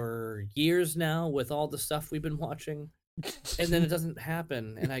for years now with all the stuff we've been watching. And then it doesn't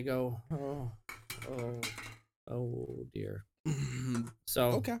happen. And I go, oh dear.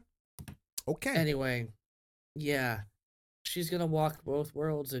 So Okay. Anyway, yeah. She's gonna walk both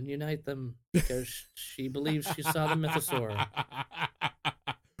worlds and unite them because she believes she saw the mythosaur.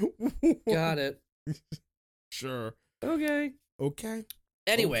 Got it. Sure. Okay.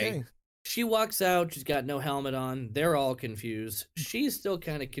 Anyway, she walks out. She's got no helmet on. They're all confused. She's still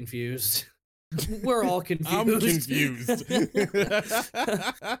kind of confused. We're all confused. I'm confused.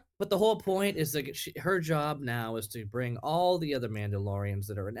 But the whole point is that her job now is to bring all the other Mandalorians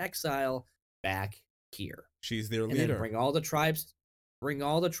that are in exile back here. She's their leader. And then bring all the tribes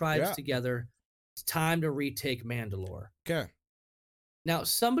together. It's time to retake Mandalore. Okay. Now,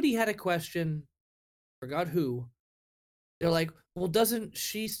 somebody had a question, forgot who. They're like, well, doesn't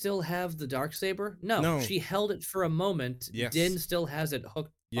she still have the Darksaber? No, she held it for a moment. Yes. Din still has it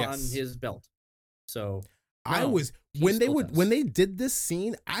hooked on his belt. So when they did this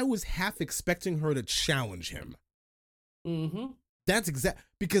scene, I was half expecting her to challenge him. Mm-hmm. That's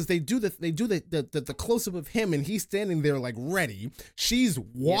because they do the close up of him and he's standing there like ready. She's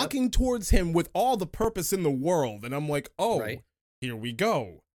walking towards him with all the purpose in the world, and I'm like, here we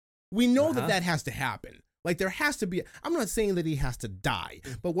go. We know that has to happen. Like, there has to be. I'm not saying that he has to die,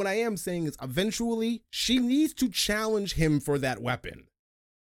 but what I am saying is eventually she needs to challenge him for that weapon.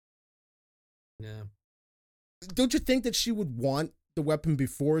 Yeah. Don't you think that she would want the weapon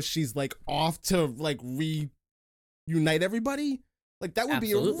before she's like off to like reunite everybody? Like, that would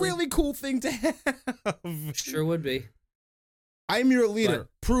be a really cool thing to have. Sure would be. I'm your leader.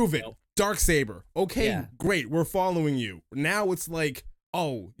 Prove it. Nope. Darksaber. Okay, great. We're following you. Now it's like,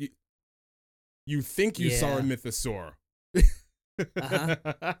 oh, you think you saw a mythosaur.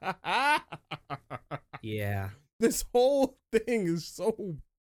 Yeah. This whole thing is so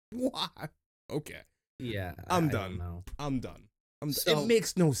what? Okay. Yeah. I'm done. It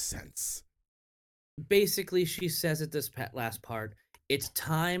makes no sense. Basically, she says at this last part, it's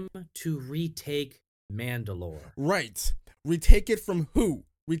time to retake Mandalore. Right. Retake it from who?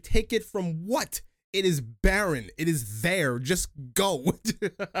 Retake it from what? It is barren. It is there. Just go.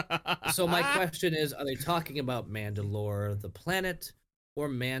 So my question is, are they talking about Mandalore, the planet, or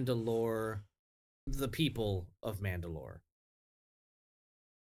Mandalore, the people of Mandalore?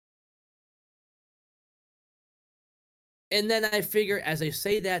 And then I figure, as I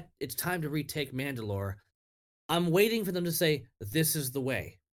say that it's time to retake Mandalore, I'm waiting for them to say, this is the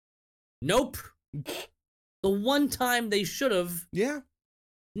way. Nope. The one time they should have. Yeah.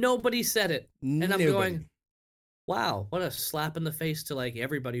 Nobody said it. And I'm going, wow, what a slap in the face to like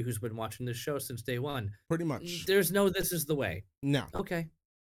everybody who's been watching this show since day one. Pretty much. There's no, this is the way. No. Okay.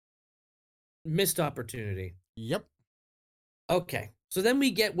 Missed opportunity. Yep. Okay. So then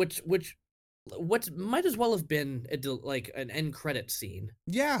we get what might as well have been like an end credit scene.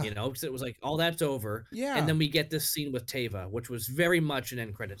 Yeah. You know, because it was like, all that's over. Yeah. And then we get this scene with Teva, which was very much an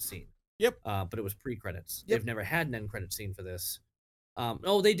end credit scene. Yep. But it was pre-credits. Yep. They've never had an end credit scene for this.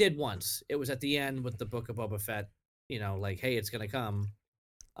 Oh, they did once. It was at the end with the Book of Boba Fett. You know, like, hey, it's gonna come.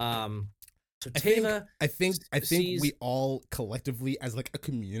 So I think Teva I think sees. we all collectively as like a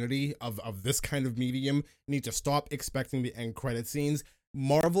community of this kind of medium need to stop expecting the end credit scenes.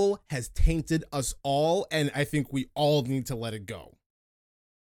 Marvel has tainted us all, and I think we all need to let it go.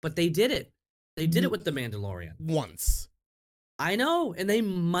 But they did it. They did it with the Mandalorian. Once. I know, and they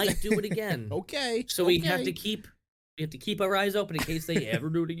might do it again. Okay. So we have to keep our eyes open in case they ever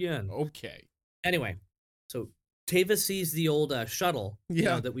do it again. Okay. Anyway, so Teva sees the old shuttle,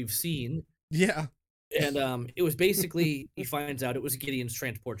 that we've seen. Yeah. And it was basically, he finds out it was Gideon's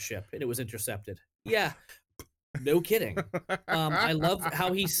transport ship, and it was intercepted. Yeah, no kidding. I love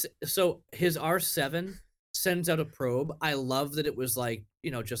how so his R7 sends out a probe. I love that it was like,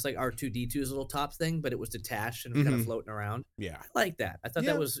 just like R2-D2's little top thing, but it was detached and kind of floating around. Yeah. I like that. I thought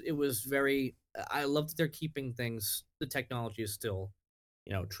it was very, I love that they're keeping things, the technology is still,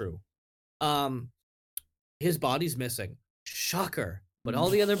 true. His body's missing. Shocker. But all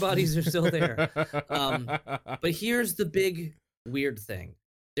the other bodies are still there. But here's the big weird thing.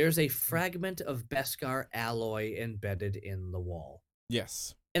 There's a fragment of Beskar alloy embedded in the wall.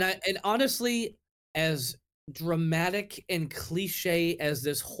 Yes. And honestly, as dramatic and cliche as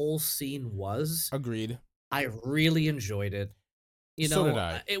this whole scene was, agreed, I really enjoyed it. So did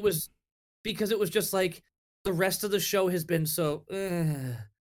I. It was because it was just like the rest of the show has been so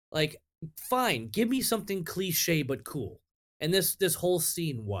like, fine, give me something cliche but cool. And this whole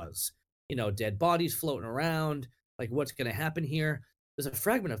scene was, dead bodies floating around. Like, what's going to happen here? There's a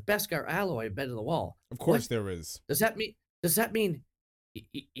fragment of Beskar alloy embedded in the wall. Of course there is. Does that mean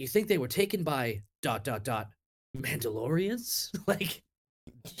you think they were taken by ... Mandalorians? Like,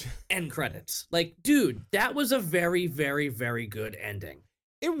 end credits. Like, dude, that was a very, very, very good ending.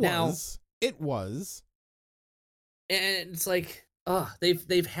 It was. And it's like,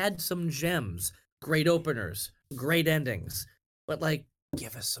 they've had some gems, great openers, great endings, but like,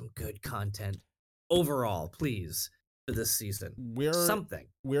 give us some good content overall, please, for this season.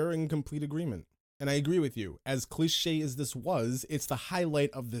 We're in complete agreement, and I agree with you. As cliche as this was, it's the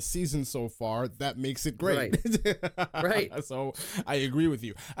highlight of the season so far that makes it great. Right. So I agree with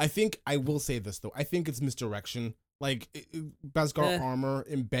you. I think I will say this though. I think it's misdirection. Like Beskar armor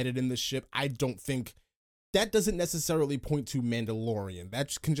embedded in the ship. I don't think that doesn't necessarily point to Mandalorian.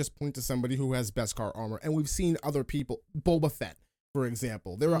 That can just point to somebody who has Beskar armor. And we've seen other people, Boba Fett, for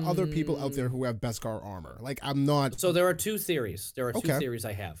example. There are other people out there who have Beskar armor. Like, I'm not... So there are two theories. There are two theories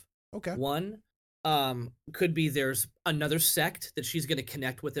I have. Okay. One, could be there's another sect that she's going to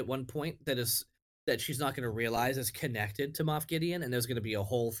connect with at one point that she's not going to realize is connected to Moff Gideon, and there's going to be a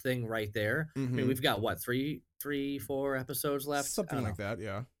whole thing right there. I mean, we've got, what, 4 episodes left? Something like that,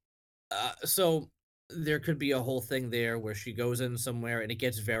 yeah. So there could be a whole thing there where she goes in somewhere and it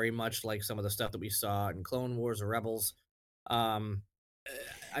gets very much like some of the stuff that we saw in Clone Wars or Rebels. Wait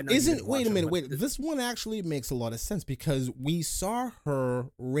a minute. This one actually makes a lot of sense because we saw her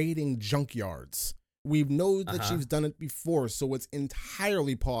raiding junkyards. We know that she's done it before, so it's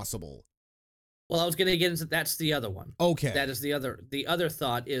entirely possible. Well, I was going to get into that's the other one. Okay. That is the other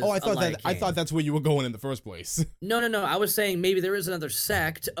thought is I thought that's where you were going in the first place. No. I was saying maybe there is another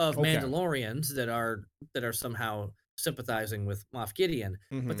sect of Mandalorians that are somehow sympathizing with Moff Gideon,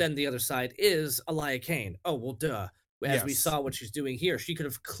 but then the other side is Elia Kane. Oh, well, duh. As we saw what she's doing here, she could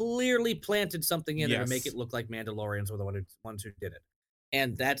have clearly planted something in there to make it look like Mandalorians were the ones who did it.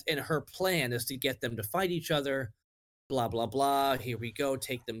 And her plan is to get them to fight each other, blah, blah, blah. Here we go.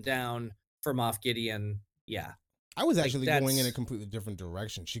 Take them down. For Moff Gideon, yeah. I was actually going in a completely different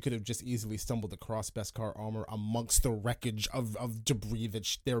direction. She could have just easily stumbled across Beskar armor amongst the wreckage of debris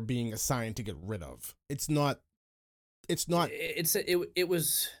that they're being assigned to get rid of.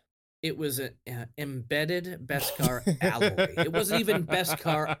 It was an embedded Beskar alloy. It wasn't even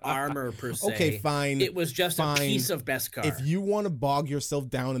Beskar armor per se. Okay, fine. It was just a piece of Beskar. If you want to bog yourself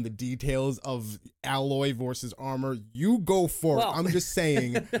down in the details of alloy versus armor, you go for it. I'm just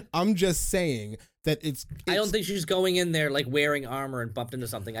saying that it's I don't think she's going in there like wearing armor and bumped into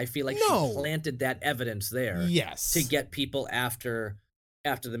something. I feel like she planted that evidence there. Yes. To get people after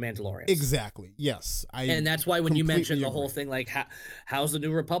the Mandalorians. Exactly. Yes. And that's why when you mentioned the whole thing, like, how's the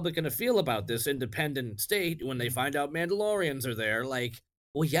New Republic going to feel about this independent state when they find out Mandalorians are there? Like,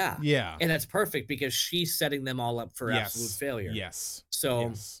 well, yeah. Yeah. And that's perfect because she's setting them all up for absolute failure. Yes.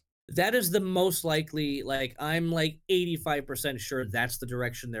 So that is the most likely, like, I'm like 85% sure that's the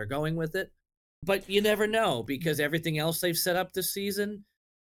direction they're going with it. But you never know because everything else they've set up this season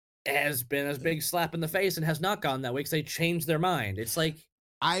has been a big slap in the face and has not gone that way because they changed their mind. It's like,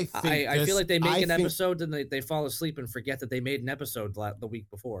 I feel like they make an episode and they fall asleep and forget that they made an episode the week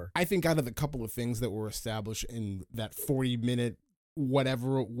before. I think out of the couple of things that were established in that 40-minute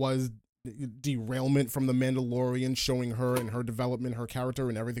whatever it was derailment from the Mandalorian, showing her and her development, her character,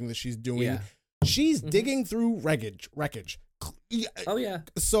 and everything that she's doing. Yeah. She's digging through wreckage. Oh yeah.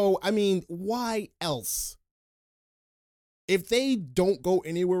 So I mean, why else? If they don't go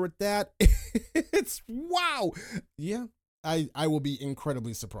anywhere with that, it's wow. Yeah, I will be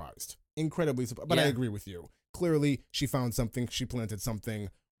incredibly surprised. But I agree with you. Clearly, she found something. She planted something.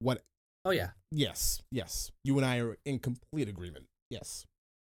 What? Oh yeah. Yes. You and I are in complete agreement. Yes.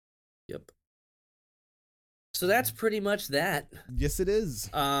 Yep. So that's pretty much that. Yes, it is.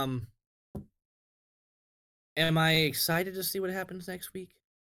 Am I excited to see what happens next week?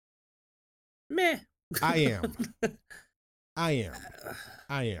 Meh. I am.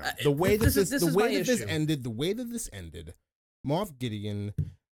 The way that this ended, Moff Gideon,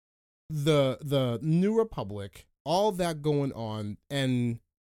 the New Republic, all that going on, and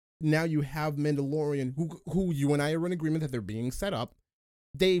now you have Mandalorian, who you and I are in agreement that they're being set up.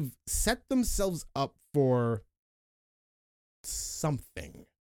 They've set themselves up for something.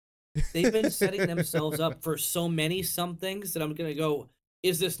 They've been setting themselves up for so many somethings that I'm gonna go,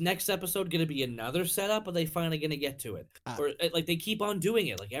 is this next episode gonna be another setup, or are they finally gonna get to it? Or like they keep on doing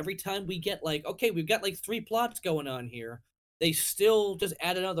it. Like every time we get like, okay, we've got like 3 plots going on here, they still just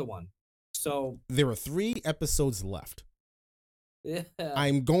add another one. So there are 3 episodes left. Yeah.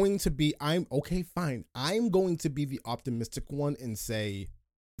 I'm okay, fine. I'm going to be the optimistic one and say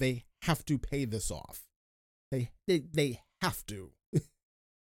they have to pay this off. They have to.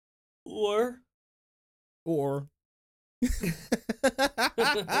 Or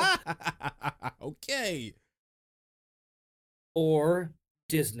okay. Or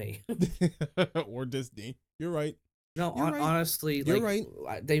Disney. Or Disney. You're right. No, You're right. Honestly, you're like,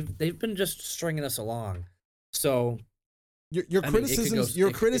 right. They've been just stringing us along. So your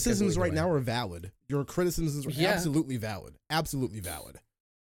criticisms right way. now are valid. Your criticisms are absolutely valid. Absolutely valid.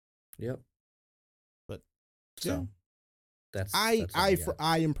 Yep. But so that's I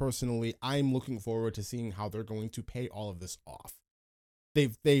am looking forward to seeing how they're going to pay all of this off.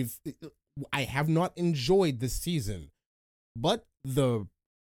 I have not enjoyed this season, but the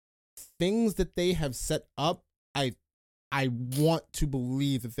things that they have set up, I want to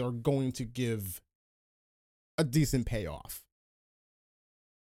believe that they're going to give a decent payoff.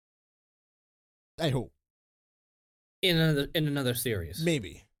 I hope. In another series.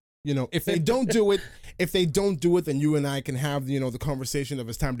 Maybe. If they don't do it, then you and I can have, the conversation of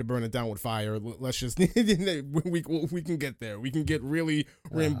it's time to burn it down with fire. Let's just, we can get there. We can get really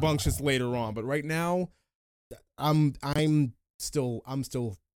rambunctious later on. But right now, I'm still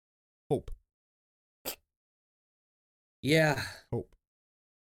hope. Yeah. Hope.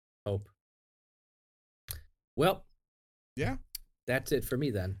 Well. Yeah. That's it for me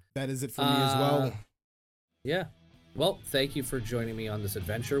then. That is it for me as well. Yeah. Well, thank you for joining me on this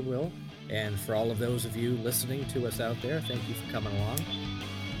adventure, Will. And for all of those of you listening to us out there, thank you for coming along.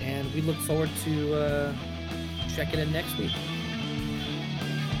 And we look forward to checking in next week.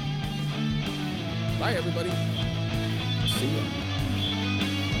 Bye, everybody. See ya.